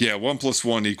match. Yeah, 1 +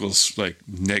 1 = like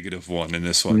 -1 in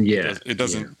this one. Yeah, it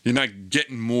doesn't. Yeah. You're not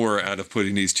getting more out of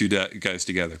putting these two guys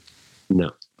together.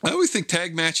 No. I always think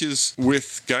tag matches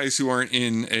with guys who aren't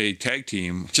in a tag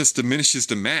team just diminishes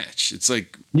the match. It's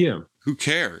like, who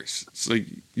cares? It's like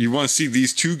you want to see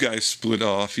these two guys split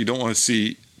off. You don't want to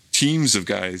see teams of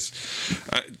guys.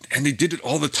 And they did it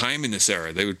all the time in this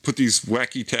era. They would put these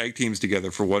wacky tag teams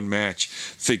together for one match,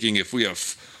 thinking if we have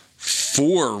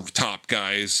 4 top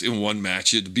guys in one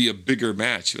match, it'd be a bigger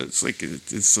match. It's like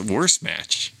it's the worst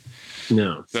match.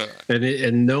 No.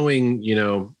 And knowing,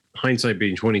 hindsight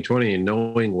being 2020 and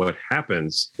knowing what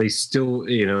happens, they still,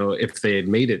 if they had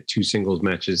made it 2 singles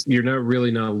matches, you're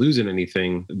not losing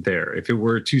anything there. If it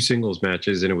were 2 singles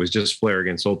matches and it was just Flair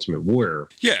against Ultimate Warrior.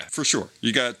 Yeah, for sure.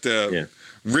 You got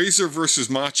Razor versus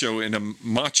Macho in a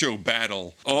macho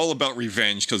battle, all about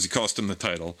revenge because he cost him the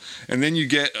title. And then you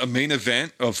get a main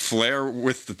event of Flair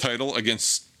with the title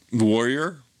against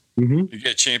Warrior. You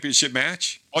get a championship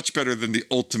match. Much better than the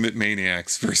Ultimate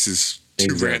Maniacs versus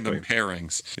two random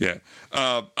pairings. Yeah.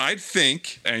 I'd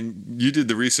think, and you did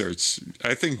the research,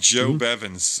 I think Joe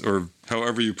Bevins, or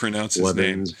however you pronounce his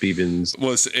name,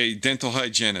 was a dental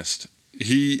hygienist.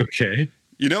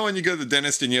 You know when you go to the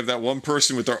dentist and you have that one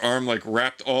person with their arm like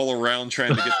wrapped all around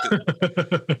trying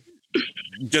to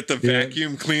get the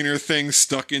vacuum cleaner thing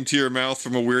stuck into your mouth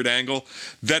from a weird angle?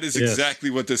 That is exactly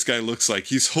what this guy looks like.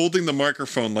 He's holding the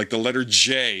microphone like the letter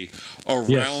J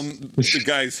around the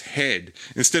guy's head.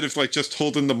 Instead of like just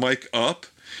holding the mic up,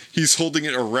 he's holding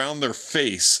it around their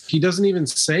face. He doesn't even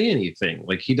say anything.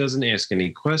 Like, he doesn't ask any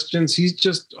questions. He's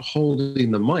just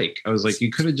holding the mic. I was like,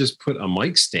 you could have just put a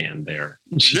mic stand there.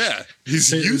 Yeah,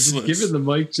 he's useless. Given the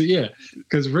mic to,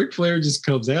 because Ric Flair just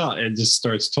comes out and just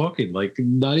starts talking. Like,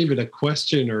 not even a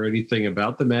question or anything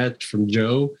about the match from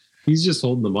Joe. He's just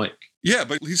holding the mic. Yeah,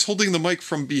 but he's holding the mic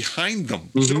from behind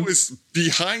them. Joe is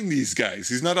behind these guys.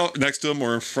 He's not out next to them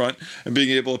or in front and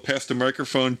being able to pass the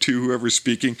microphone to whoever's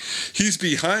speaking. He's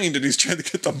behind and he's trying to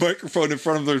get the microphone in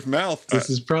front of their mouth.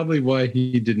 This is probably why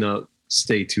he did not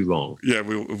stay too long. Yeah,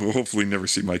 we'll hopefully never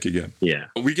see Mike again. Yeah.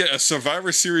 We get a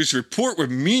Survivor Series report with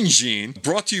Mean Gene,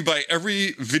 brought to you by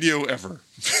every video ever.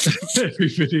 Every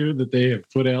video that they have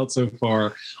put out so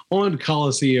far on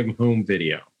Coliseum Home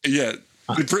Video. Yeah.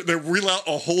 They reel out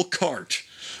a whole cart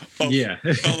of Yeah.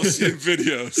 Coliseum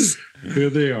videos. Here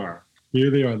they are.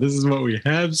 This is what we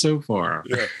have so far.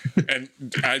 Yeah, and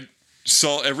I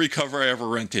saw every cover I ever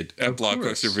rented at Of Blockbuster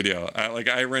course. Video.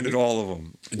 I rented all of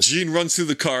them. Gene runs through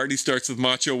the card. He starts with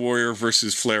Macho Warrior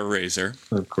versus Flair Razor.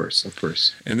 Of course.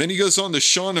 And then he goes on to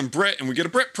Sean and Brett, and we get a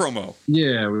Brett promo.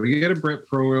 Yeah, we get a Brett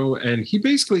promo, and he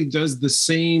basically does the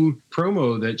same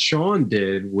promo that Sean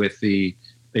did with the,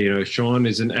 Sean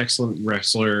is an excellent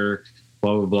wrestler,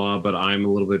 blah, blah, blah, but I'm a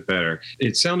little bit better.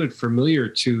 It sounded familiar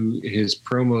to his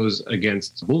promos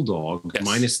against Bulldog, Yes.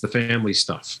 minus the family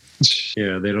stuff.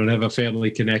 Yeah, they don't have a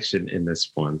family connection in this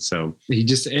one. So he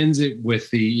just ends it with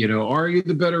the, are you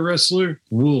the better wrestler?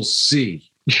 We'll see.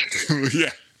 Yeah.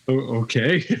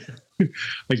 Okay.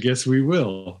 I guess we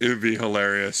will. It would be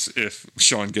hilarious if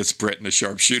Sean gets Brett in a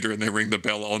sharpshooter and they ring the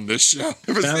bell on this show.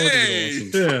 It was, That would hey, be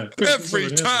awesome. Yeah.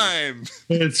 every time.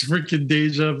 It's freaking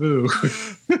deja vu.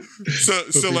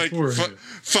 So like beforehand.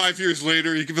 5 years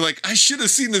later, you could be like, I should have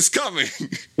seen this coming.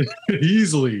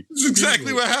 Easily. It's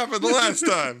exactly what happened the last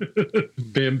time.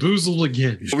 Bamboozled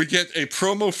again. We get a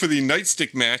promo for the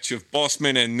nightstick match of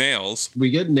Bossman and Nails. We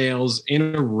get Nails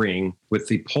in a ring with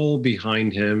the pole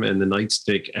behind him and the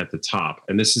nightstick at the top.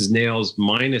 And this is Nails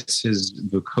minus his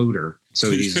vocoder. So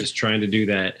he's just trying to do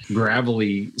that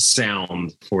gravelly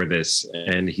sound for this.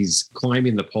 And he's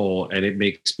climbing the pole, and it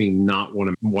makes me not want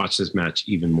to watch this match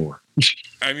even more.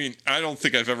 I mean, I don't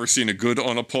think I've ever seen a good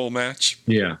on a pole match,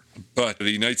 Yeah. but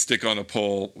the nightstick on a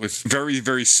pole with very,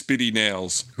 very spitty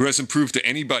Nails, who hasn't proved to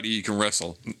anybody he can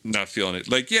wrestle. Not feeling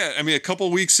it. Like, yeah, I mean, a couple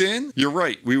weeks in, you're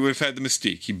right. We would have had the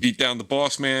mystique. He beat down the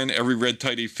boss man. Every red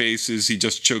tight he faces, he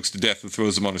just chokes to death and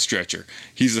throws him on a stretcher.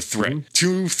 He's a threat.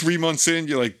 2-3 months in,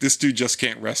 you're like, this dude just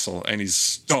can't wrestle, and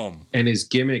he's dumb. And his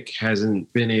gimmick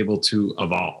hasn't been able to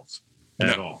evolve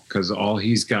at No. all, because all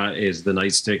he's got is the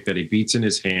nightstick that he beats in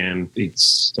his hand.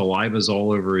 It's saliva's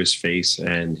all over his face,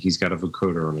 and he's got a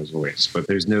vocoder on his waist, but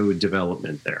there's no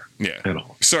development there Yeah. at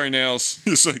all. Sorry, Nails.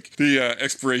 It's like the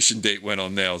expiration date went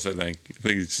on Nails, I think. I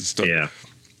think it's just Yeah,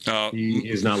 he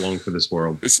is not long for this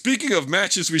world. Speaking of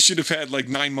matches we should have had like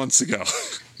 9 months ago,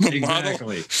 the model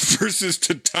Exactly. versus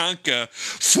Tatanka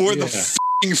for the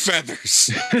f***ing feathers.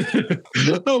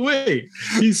 Oh wait,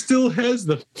 he still has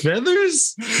the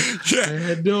feathers? I Yeah.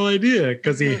 had no idea,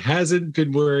 because he hasn't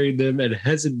been wearing them and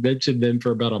hasn't mentioned them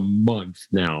for about a month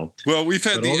now. Well, we've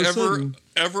had But all of the a sudden-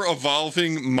 ever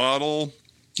evolving model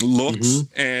looks,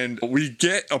 and we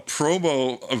get a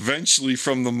promo eventually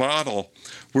from the model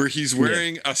where he's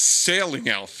wearing a sailing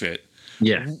outfit.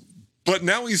 Yeah. But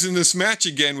now he's in this match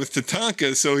again with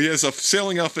Tatanka, so he has a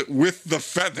sailing outfit with the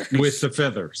feathers. With the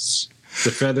feathers.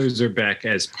 The feathers are back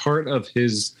as part of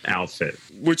his outfit.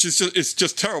 Which is it's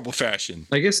just terrible fashion.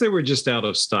 I guess they were just out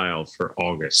of style for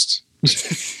August.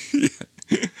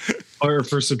 Or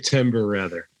for September,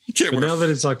 rather. You can't But wear now that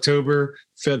it's October,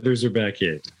 feathers are back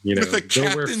in. with a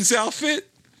captain's outfit.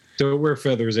 Don't wear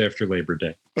feathers after Labor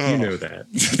Day. Oh. You know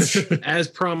that. As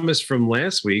promised from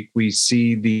last week, we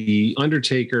see the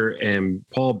Undertaker and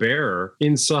Paul Bearer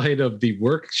inside of the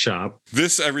workshop.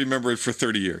 This I remembered for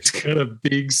 30 years. Got a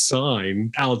big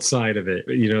sign outside of it.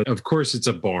 Of course, it's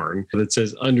a barn that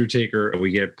says Undertaker.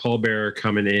 We get Paul Bearer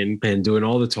coming in and doing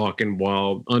all the talking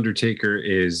while Undertaker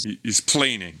is He's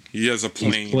planing. He has a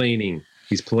plane.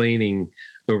 He's planing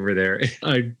over there.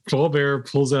 Paul Bearer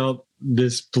pulls out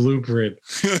this blueprint.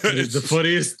 It's the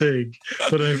funniest thing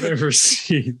that I've ever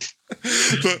seen.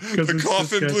 the it's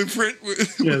coffin this guy- blueprint.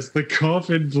 Yes, the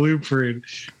coffin blueprint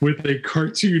with a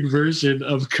cartoon version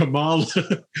of Kamala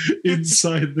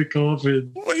inside the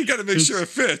coffin. Well, you got to make sure it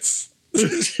fits. It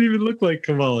didn't even look like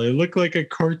Kamala. It looked like a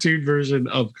cartoon version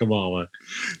of Kamala.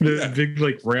 The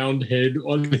big, round head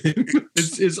on him.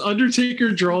 Is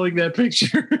Undertaker drawing that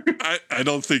picture? I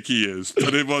don't think he is,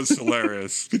 but it was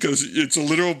hilarious because it's a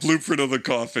literal blueprint of the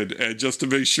coffin, and just to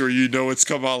make sure you know it's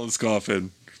Kamala's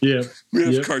coffin. Yeah. We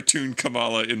have Yep. cartoon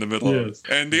Kamala in the middle of Yes. it.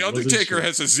 And the I wasn't Undertaker sure.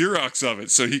 has a Xerox of it,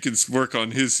 so he can work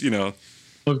on his,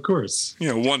 Of course.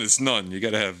 one is none. You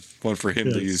got to have one for him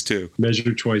to Yes. use too.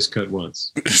 Measure twice, cut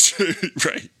once.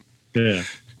 Right. Yeah.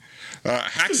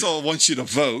 Hacksaw wants you to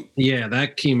vote. Yeah,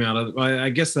 that came out of, I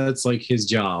guess that's like his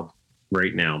job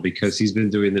right now, because he's been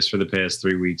doing this for the past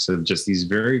 3 weeks of just these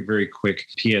very, very quick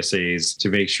PSAs to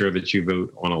make sure that you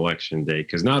vote on election day.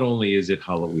 Because not only is it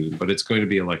Halloween, but it's going to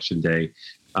be election day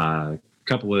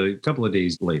couple of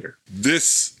days later.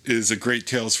 This is a great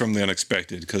Tales from the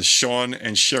Unexpected because Sean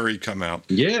and Sherry come out.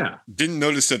 Yeah. Didn't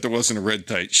notice that there wasn't a red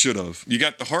tight. Should have. You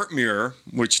got the heart mirror,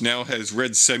 which now has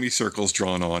red semicircles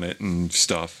drawn on it and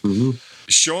stuff. Mm-hmm.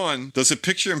 Sean does a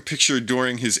picture-in-picture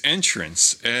during his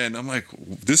entrance, and I'm like,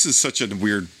 this is such a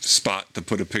weird spot to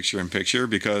put a picture-in-picture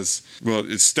because, well,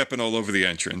 it's stepping all over the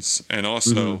entrance, and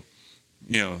also,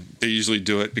 you know, they usually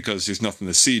do it because there's nothing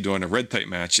to see during a red tape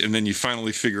match, and then you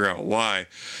finally figure out why,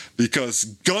 because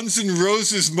Guns N'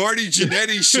 Roses Marty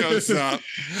Jannetty shows up.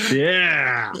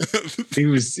 Yeah, he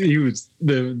was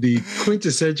the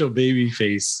quintessential baby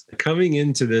face coming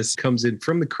into this, comes in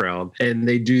from the crowd, and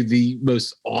they do the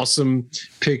most awesome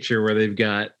picture where they've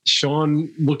got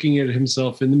Sean looking at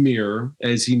himself in the mirror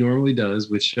as he normally does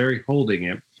with Sherry holding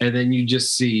him. And then you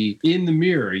just see in the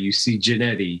mirror, you see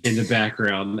Jannetty in the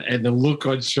background, and the look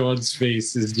on Sean's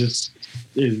face is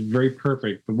very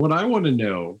perfect. But what I want to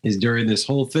know is during this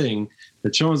whole thing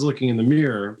that Sean's looking in the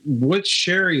mirror, what's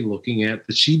Sherry looking at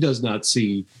that she does not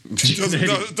see?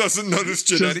 Doesn't notice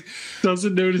Jannetty.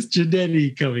 Doesn't notice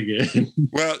Jannetty coming in.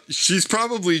 Well, she's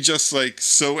probably just like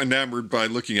so enamored by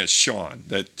looking at Sean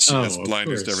that she has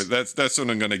blinders to everything. That's what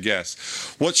I'm going to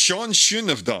guess. What Sean shouldn't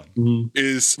have done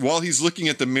is while he's looking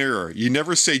at the mirror, you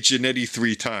never say Jannetty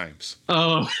 3 times.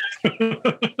 Oh,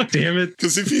 damn it.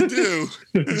 Because if you do,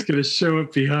 it's going to show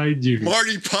up behind you.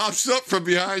 Marty pops up from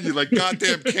behind you like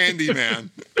goddamn Candyman.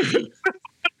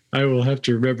 I will have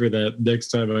to remember that next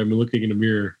time I'm looking in a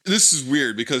mirror. This is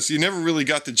weird because you never really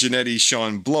got the Jannetty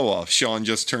Sean blow off. Sean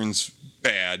just turns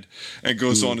bad and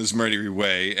goes on his merry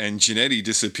way, and Jannetty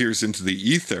disappears into the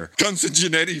ether. Guns N'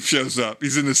 Jannetty shows up.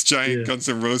 He's in this giant Guns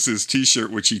N' Roses t-shirt,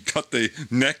 which he cut the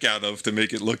neck out of to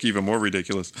make it look even more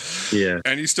ridiculous. Yeah.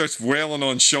 And he starts wailing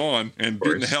on Sean and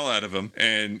beating the hell out of him,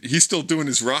 and he's still doing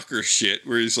his rocker shit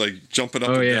where he's like jumping up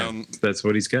and down. That's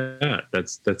what he's got.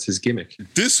 That's his gimmick.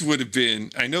 This would have been,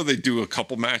 I know they do a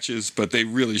couple matches, but they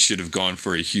really should have gone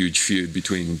for a huge feud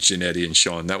between Jannetty and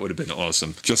Sean. That would have been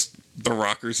awesome. Just the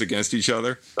rockers against each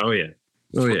other. Oh yeah.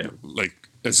 Like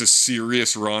as a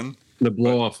serious run. The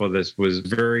blow off of this was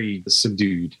very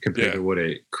subdued compared to what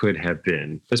it could have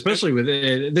been, especially with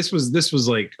this was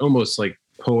like almost like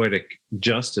poetic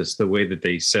justice the way that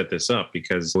they set this up,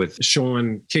 because with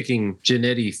Sean kicking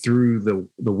Jannetty through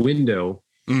the window.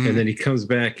 And then he comes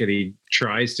back and he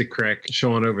tries to crack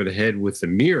Sean over the head with the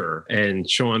mirror, and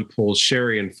Sean pulls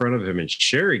Sherry in front of him, and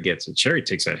Sherry gets it. Sherry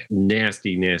takes a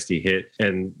nasty, nasty hit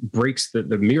and breaks the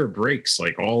mirror breaks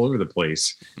like all over the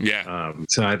place. Yeah.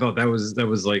 So I thought that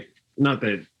was like, not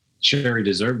that Sherry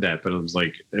deserved that, but it was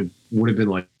like, it would have been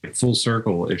like full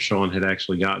circle if Sean had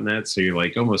actually gotten that. So you're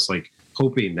like almost like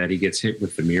hoping that he gets hit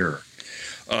with the mirror.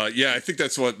 I think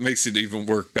that's what makes it even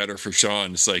work better for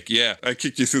Sean. It's like, I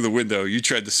kicked you through the window. You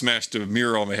tried to smash the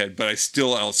mirror on my head, but I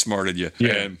still outsmarted you.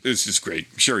 Yeah. And it's just great.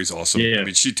 Sherry's awesome. Yeah. I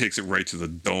mean, she takes it right to the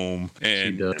dome.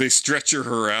 And they stretcher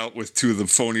her out with 2 of the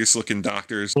phoniest looking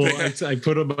doctors. Well, I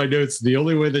put on my notes, the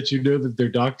only way that you know that they're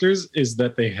doctors is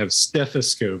that they have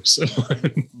stethoscopes.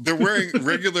 They're wearing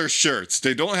regular shirts.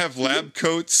 They don't have lab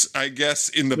coats, I guess,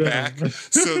 in the back.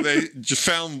 So they just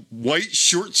found white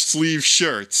short sleeve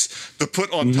shirts to put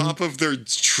on top of their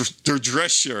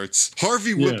dress shirts.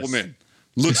 Harvey Whippleman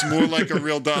looks more like a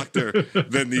real doctor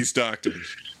than these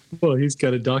doctors. Well, he's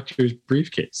got a doctor's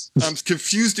briefcase. I'm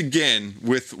confused again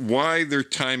with why they're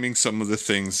timing some of the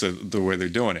things the way they're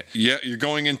doing it. Yeah, you're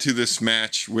going into this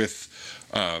match with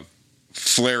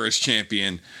Flair as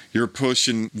champion. You're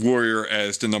pushing Warrior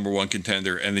as the number 1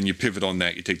 contender, and then you pivot on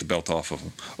that. You take the belt off of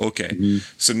him. Okay.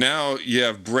 So now you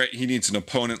have Bret. He needs an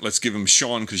opponent. Let's give him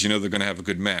Shawn because you know they're going to have a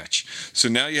good match. So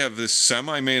now you have this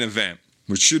semi-main event,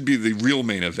 which should be the real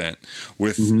main event,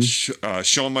 with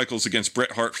Shawn Michaels against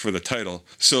Bret Hart for the title.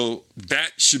 So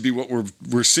that should be what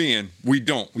we're seeing. We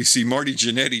don't. We see Marty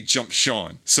Jannetty jump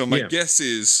Shawn. So my guess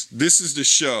is this is the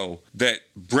show that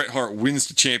Bret Hart wins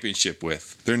the championship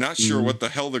with. They're not sure what the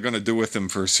hell they're going to do with him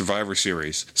for Survivor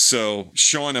Series. So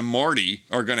Shawn and Marty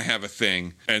are going to have a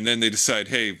thing, and then they decide,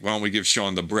 hey, why don't we give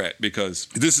Shawn to Bret? Because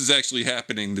this is actually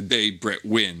happening the day Bret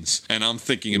wins. And I'm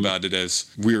thinking about it as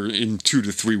we're in 2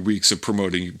 to 3 weeks of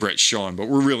promoting Bret Shawn, but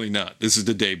we're really not. This is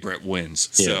the day Bret wins.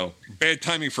 So bad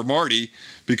timing for Marty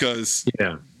because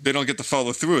they don't get to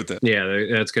follow through with it. Yeah,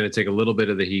 that's going to take a little bit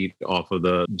of the heat off of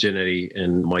the Jannetty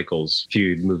and Michaels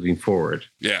feud moving forward.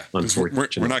 Yeah,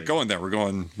 we're not going there. We're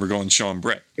going Shawn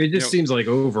Bret. It just seems like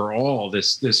overall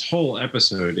this whole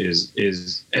episode is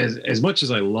as much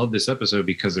as I love this episode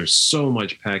because there's so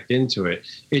much packed into it.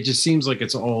 It just seems like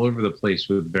it's all over the place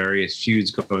with various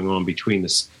feuds going on between the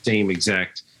same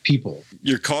exact people.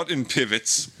 You're caught in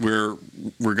pivots where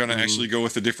we're going to actually go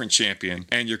with a different champion,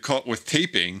 and you're caught with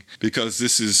taping because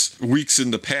this is weeks in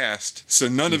the past, so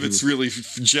none of it's really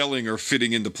gelling or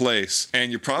fitting into place.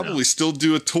 And you probably still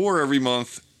do a tour every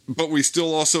month but we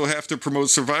still also have to promote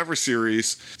Survivor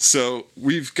Series. So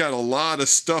we've got a lot of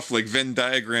stuff like Venn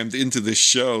diagrammed into this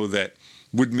show that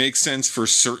would make sense for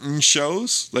certain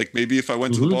shows. Like maybe if I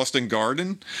went to the Boston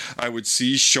Garden, I would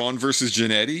see Shawn versus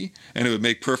Jannetty, and it would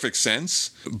make perfect sense.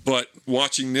 But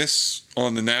watching this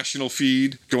on the national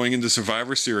feed going into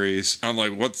Survivor Series, I'm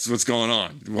like, what's going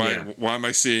on? Why am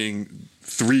I seeing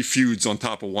 3 feuds on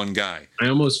top of one guy? I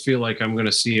almost feel like I'm going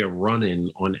to see a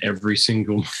run-in on every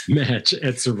single match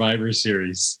at Survivor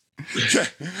Series.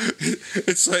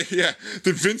 It's like,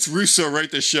 did Vince Russo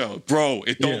write the show? Bro,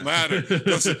 it don't matter.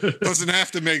 Doesn't have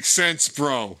to make sense,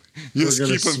 bro. Just We're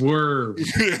gonna swerve.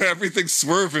 Everything's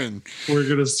swerving. We're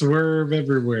gonna swerve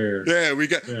everywhere. Yeah, we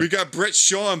got Brett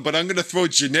Shawn, but I'm gonna throw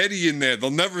Jannetty in there. They'll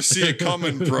never see it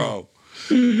coming, bro.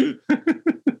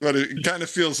 But it kind of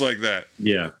feels like that.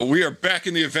 Yeah. We are back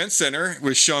in the event center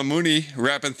with Sean Mooney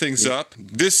wrapping things up.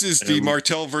 This is the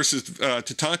Martel versus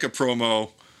Tatanka promo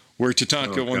where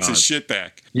Tatanka wants his shit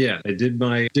back. Yeah, I did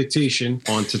my dictation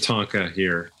on Tatanka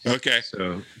here. Okay.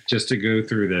 So just to go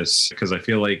through this, because I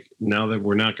feel like now that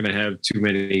we're not going to have too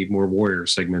many more warrior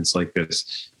segments like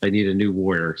this, I need a new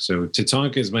warrior. So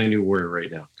Tatanka is my new warrior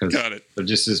right now. Got it. Of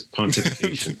just this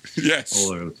pontification yes.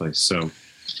 all over the place. So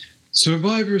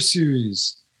Survivor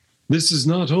Series. This is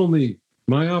not only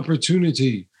my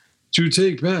opportunity to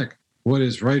take back what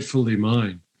is rightfully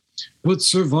mine, but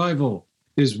survival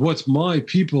is what my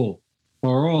people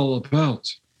are all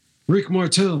about. Rick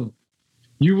Martel,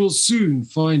 you will soon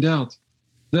find out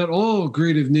that all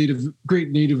great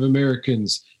Native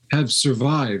Americans have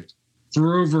survived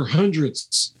for over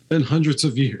hundreds and hundreds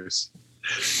of years.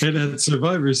 And at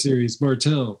Survivor Series,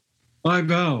 Martel, I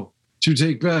vow to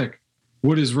take back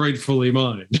what is rightfully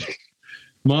mine.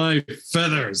 My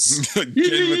feathers.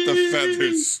 Again with the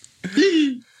feathers.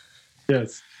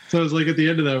 Yes. So I was like, at the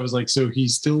end of that, I was like, so he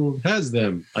still has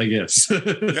them, I guess.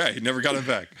 Yeah, he never got it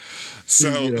back.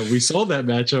 So we saw that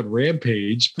match on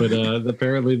Rampage, but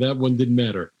apparently that one didn't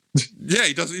matter. Yeah,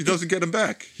 he doesn't get him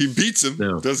back. He beats him,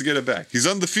 doesn't get it back. He's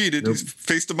undefeated. Nope. He's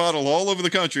faced a model all over the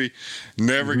country,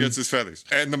 never gets his feathers.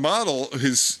 And the model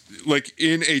is like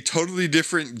in a totally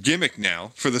different gimmick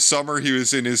now. For the summer, he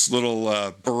was in his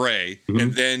little beret,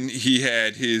 and then he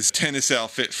had his tennis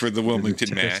outfit for the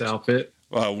Wilmington match. Tennis outfit.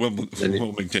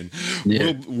 Wimbledon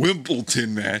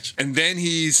match, and then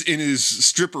he's in his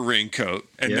stripper raincoat,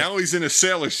 and now he's in a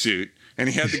sailor suit, and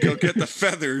he had to go get the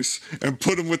feathers and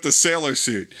put him with the sailor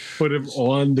suit. Put him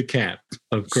on the cap,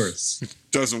 of course.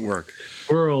 Doesn't work.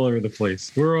 We're all over the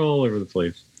place.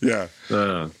 Yeah.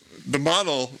 The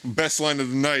model, best line of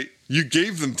the night, you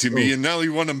gave them to me, and now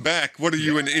you want them back. What are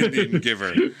you, an Indian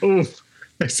giver? Oh,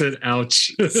 I said,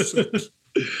 ouch.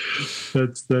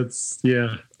 That's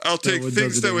yeah. I'll take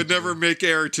things that would never make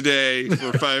air today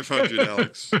for 500,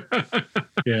 Alex.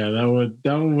 Yeah, that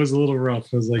one was a little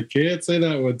rough. I was like, can't say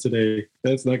that one today.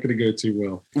 That's not going to go too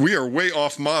well. We are way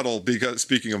off model because,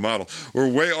 speaking of model, we're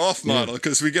way off model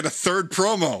because we get a third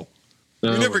promo.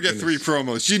 You never get 3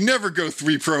 promos. You never go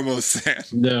 3 promos, Sam.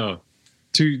 No.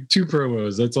 Two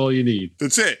promos. That's all you need.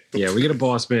 That's it. Yeah, we get a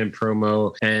Boss Man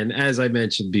promo. And as I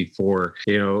mentioned before,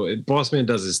 Boss Man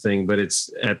does his thing, but it's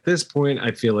at this point,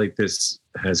 I feel like this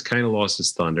has kind of lost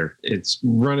its thunder. It's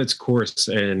run its course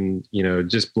and,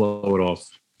 just blow it off,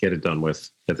 get it done with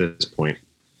at this point.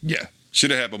 Yeah.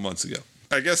 Should have happened months ago.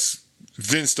 I guess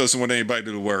Vince doesn't want anybody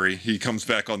to worry. He comes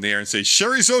back on the air and says,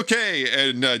 Sherry's okay.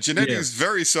 And Jannetty's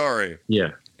very sorry. Yeah.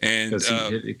 And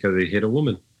because he hit a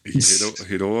woman. He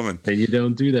hit a woman. And you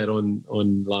don't do that on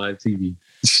live TV.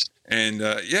 And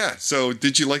so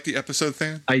did you like the episode,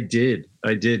 Than? I did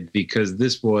because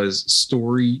this was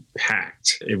story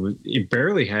packed. It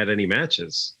barely had any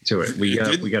matches to it. We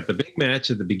got the big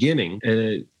match at the beginning,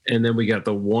 and then we got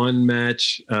the one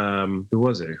match. Who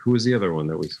was it? Who was the other one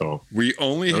that we saw? We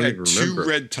only had 2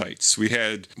 red tights. We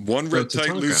had one red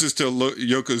tight loses to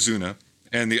Yokozuna,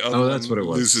 and the other one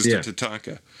loses to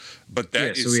Tatanka. But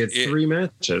so we had 3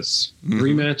 matches,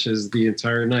 3 matches the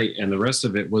entire night, and the rest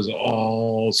of it was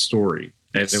all story,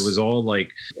 and it was all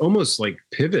like almost like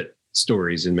pivot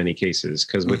stories in many cases,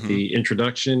 because with the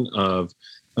introduction of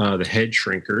the head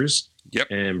shrinkers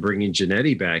and bringing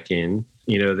Jannetty back in,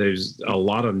 there's a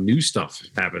lot of new stuff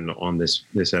happened on this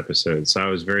episode. So I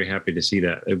was very happy to see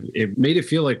that. It made it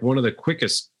feel like one of the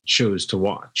quickest shows to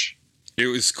watch. It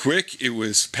was quick. It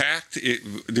was packed.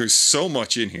 There's so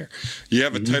much in here. You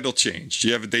have a title change.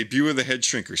 You have a debut of the head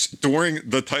shrinkers during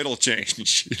the title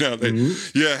change. You have the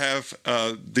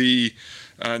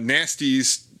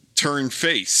Nasties turn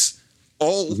face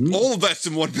All of that's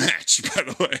in one match, by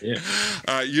the way.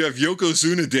 Yeah. You have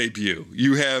Yokozuna debut.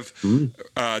 You have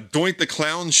Doink the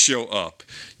Clown show up.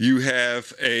 You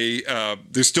have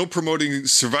they're still promoting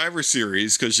Survivor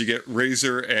Series because you get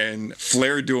Razor and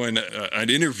Flair doing an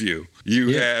interview.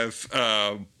 You have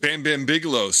Bam Bam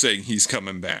Bigelow saying he's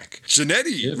coming back.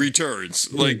 Jannetty returns.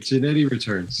 Jannetty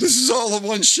returns. This is all in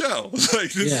one show.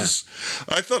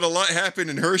 I thought a lot happened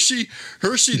in Hershey.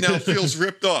 Hershey now feels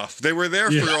ripped off. They were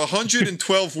there for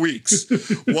 112 weeks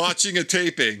watching a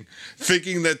taping,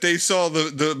 thinking that they saw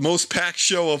the most packed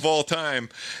show of all time.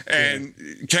 And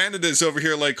Canada's over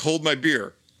here like, hold my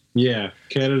beer. Yeah,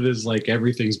 Canada's like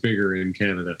everything's bigger in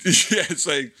Canada. Yeah, it's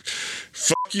like,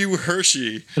 fuck you,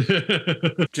 Hershey.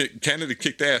 Canada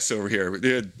kicked ass over here.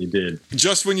 You did.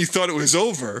 Just when you thought it was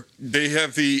over, they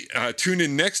have the tune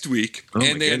in next week,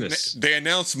 and they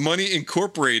announced Money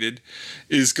Incorporated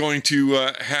is going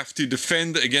to have to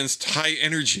defend against High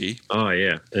Energy. Oh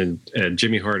yeah, and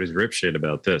Jimmy Hart is ripshit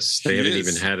about this. They haven't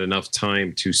even had enough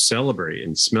time to celebrate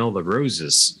and smell the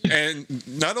roses. And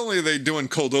not only are they doing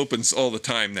cold opens all the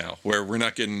time now, where we're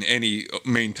not getting any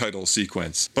main title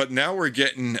sequence, but now we're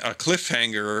getting a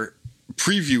cliffhanger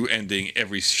preview ending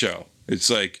every show. It's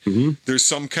like there's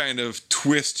some kind of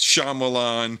twist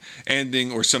Shyamalan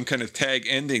ending or some kind of tag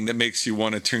ending that makes you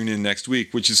want to tune in next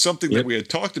week, which is something that we had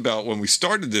talked about when we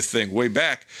started this thing way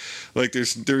back. Like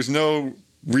there's no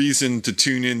reason to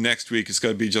tune in next week. It's got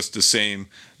to be just the same.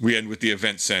 We end with the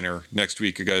event center. Next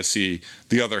week you got to see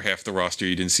the other half of the roster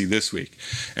you didn't see this week.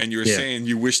 And you were saying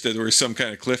you wish that there was some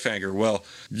kind of cliffhanger. Well,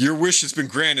 your wish has been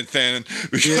granted, Thanon,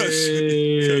 because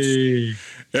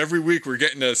every week we're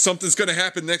getting something's going to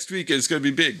happen next week and it's going to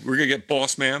be big. We're going to get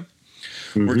Boss Man.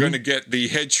 We're going to get the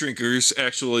Head Shrinkers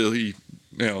actually,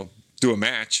 do a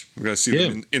match. We're going to see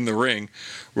them in the ring.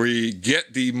 We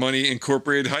get the Money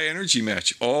Incorporated High Energy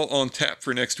match all on tap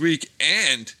for next week.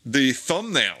 And the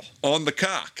thumbnail on the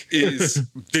cock is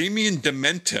Damien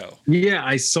Demento. Yeah,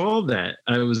 I saw that.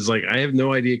 I was like, I have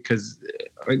no idea because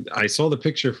I saw the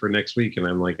picture for next week and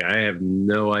I'm like, I have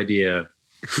no idea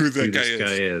who this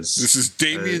guy is. This is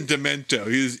Damien Demento.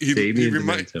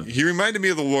 He reminded me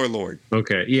of the Warlord.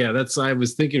 Okay. Yeah, I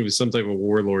was thinking it was some type of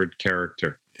Warlord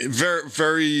character. Very,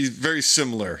 very, very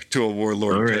similar to a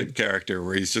Warlord type character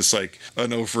where he's just like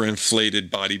an overinflated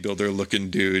bodybuilder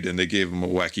looking dude and they gave him a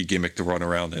wacky gimmick to run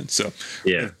around in. So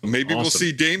maybe we'll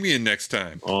see Damien next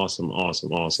time. Awesome.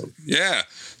 Yeah.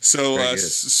 So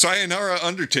Sayonara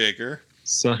Undertaker.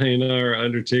 Sayonara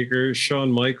Undertaker.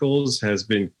 Shawn Michaels has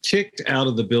been kicked out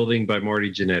of the building by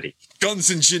Marty Jannetty.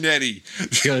 Guns and Jannetty.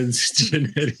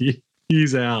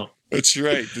 He's out. That's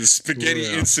right. The spaghetti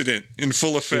incident in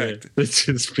full effect. Yeah, that's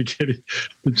the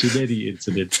Jannetty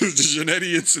incident. The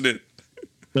Jannetty incident.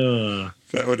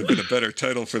 That would have been a better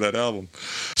title for that album.